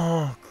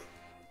 fuck.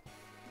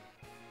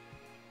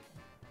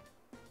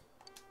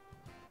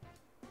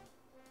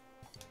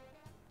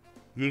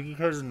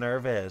 Yukiko's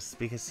nervous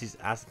because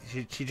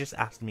she just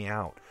asked me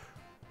out.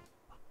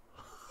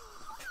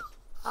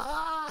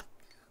 Ah,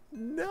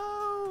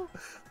 no.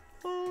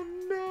 Oh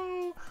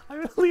no.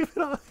 I'm gonna leave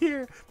it off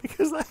here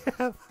because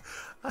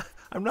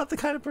I'm not the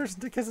kind of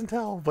person to kiss and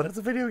tell, but it's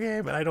a video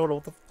game and I don't know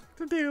what the fuck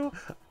to do.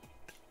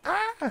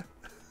 Ah.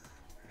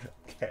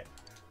 Okay.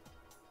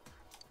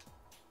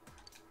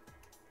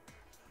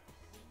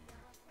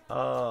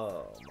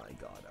 Oh my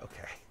god,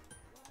 okay.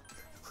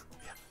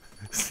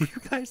 See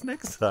you guys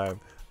next time.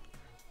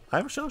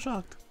 I'm shell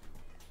shocked.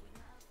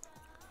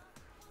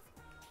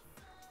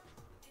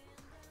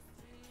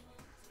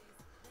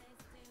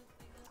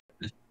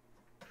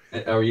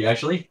 Are you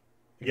actually?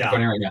 Yeah.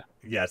 Recording right now.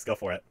 Yes, go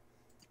for it.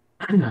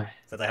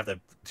 Since I have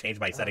to change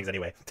my settings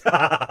anyway.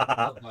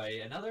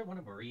 By another one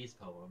of Marie's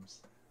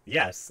poems.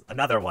 Yes,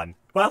 another one.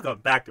 Welcome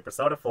back to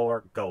Persona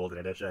 4 Golden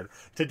Edition.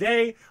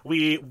 Today,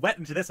 we went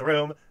into this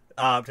room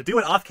to do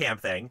an off-cam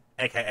thing,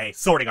 aka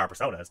sorting our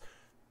personas.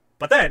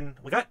 But then,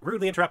 we got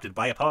rudely interrupted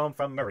by a poem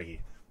from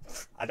Marie.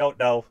 I don't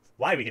know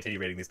why we continue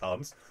reading these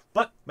poems,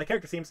 but my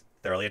character seems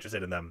thoroughly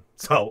interested in them,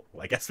 so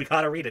I guess we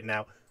gotta read it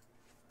now.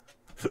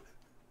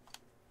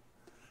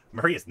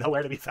 Marie is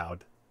nowhere to be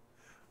found.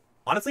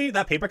 Honestly,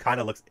 that paper kind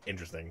of looks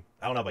interesting.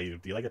 I don't know about you.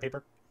 Do you like the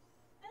paper?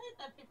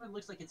 That paper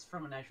looks like it's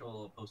from an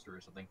actual poster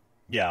or something.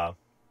 Yeah.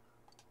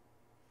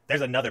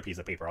 There's another piece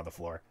of paper on the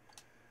floor.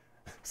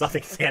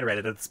 Something's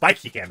handwritten. It's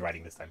spiky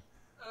handwriting this time.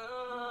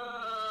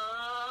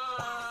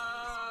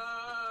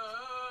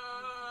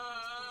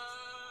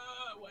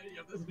 Why do you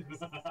have this?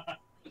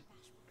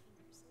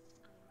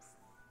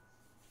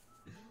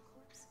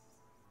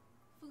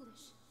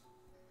 Foolish,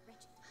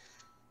 wretched, happy.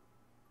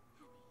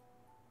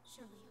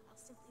 Surely I'll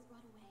simply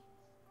rot away.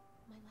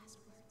 My last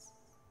words.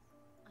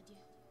 Adieu.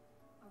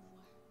 Au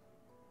revoir.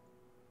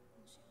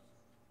 Bonjour.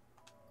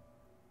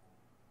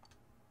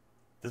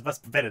 This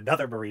must have been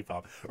another Marie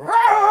poem.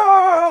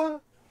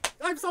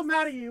 I I'm so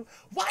mad at you.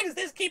 Why does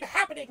this keep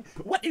happening?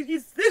 What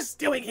is this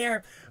doing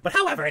here? But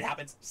however it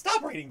happens,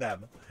 stop reading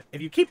them.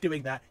 If you keep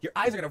doing that, your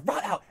eyes are gonna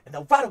rot out and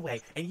they'll rot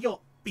away, and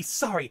you'll be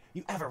sorry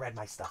you ever read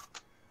my stuff.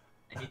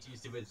 I hate you,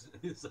 stupid.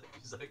 Did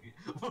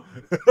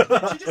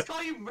she just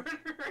call you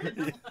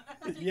murderer?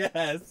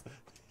 Yes,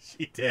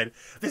 she did.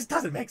 This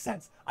doesn't make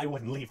sense. I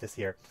wouldn't leave this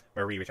here.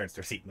 Marie returns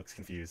to her seat and looks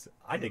confused.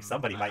 I think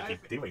somebody might be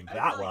doing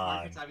that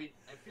one. I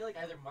feel like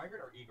either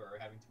Margaret or Igor are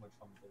having too much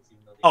fun with this,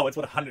 even though they Oh, it's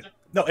 100.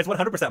 No, it's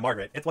 100%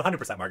 Margaret. It's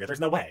 100% Margaret. There's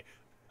no way.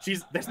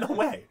 There's no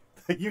way.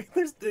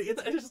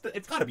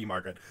 It's gotta be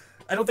Margaret.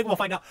 I don't think we'll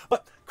find out.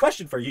 But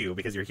question for you,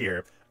 because you're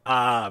here.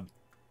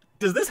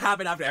 Does this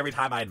happen after every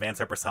time I advance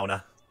her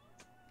persona?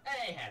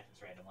 It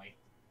happens randomly.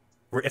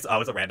 It's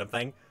a random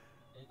thing.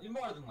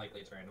 More than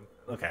likely, it's random.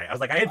 Okay, I was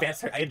like, I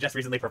had just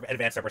recently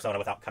advanced her persona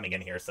without coming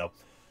in here, so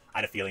I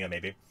had a feeling that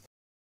maybe.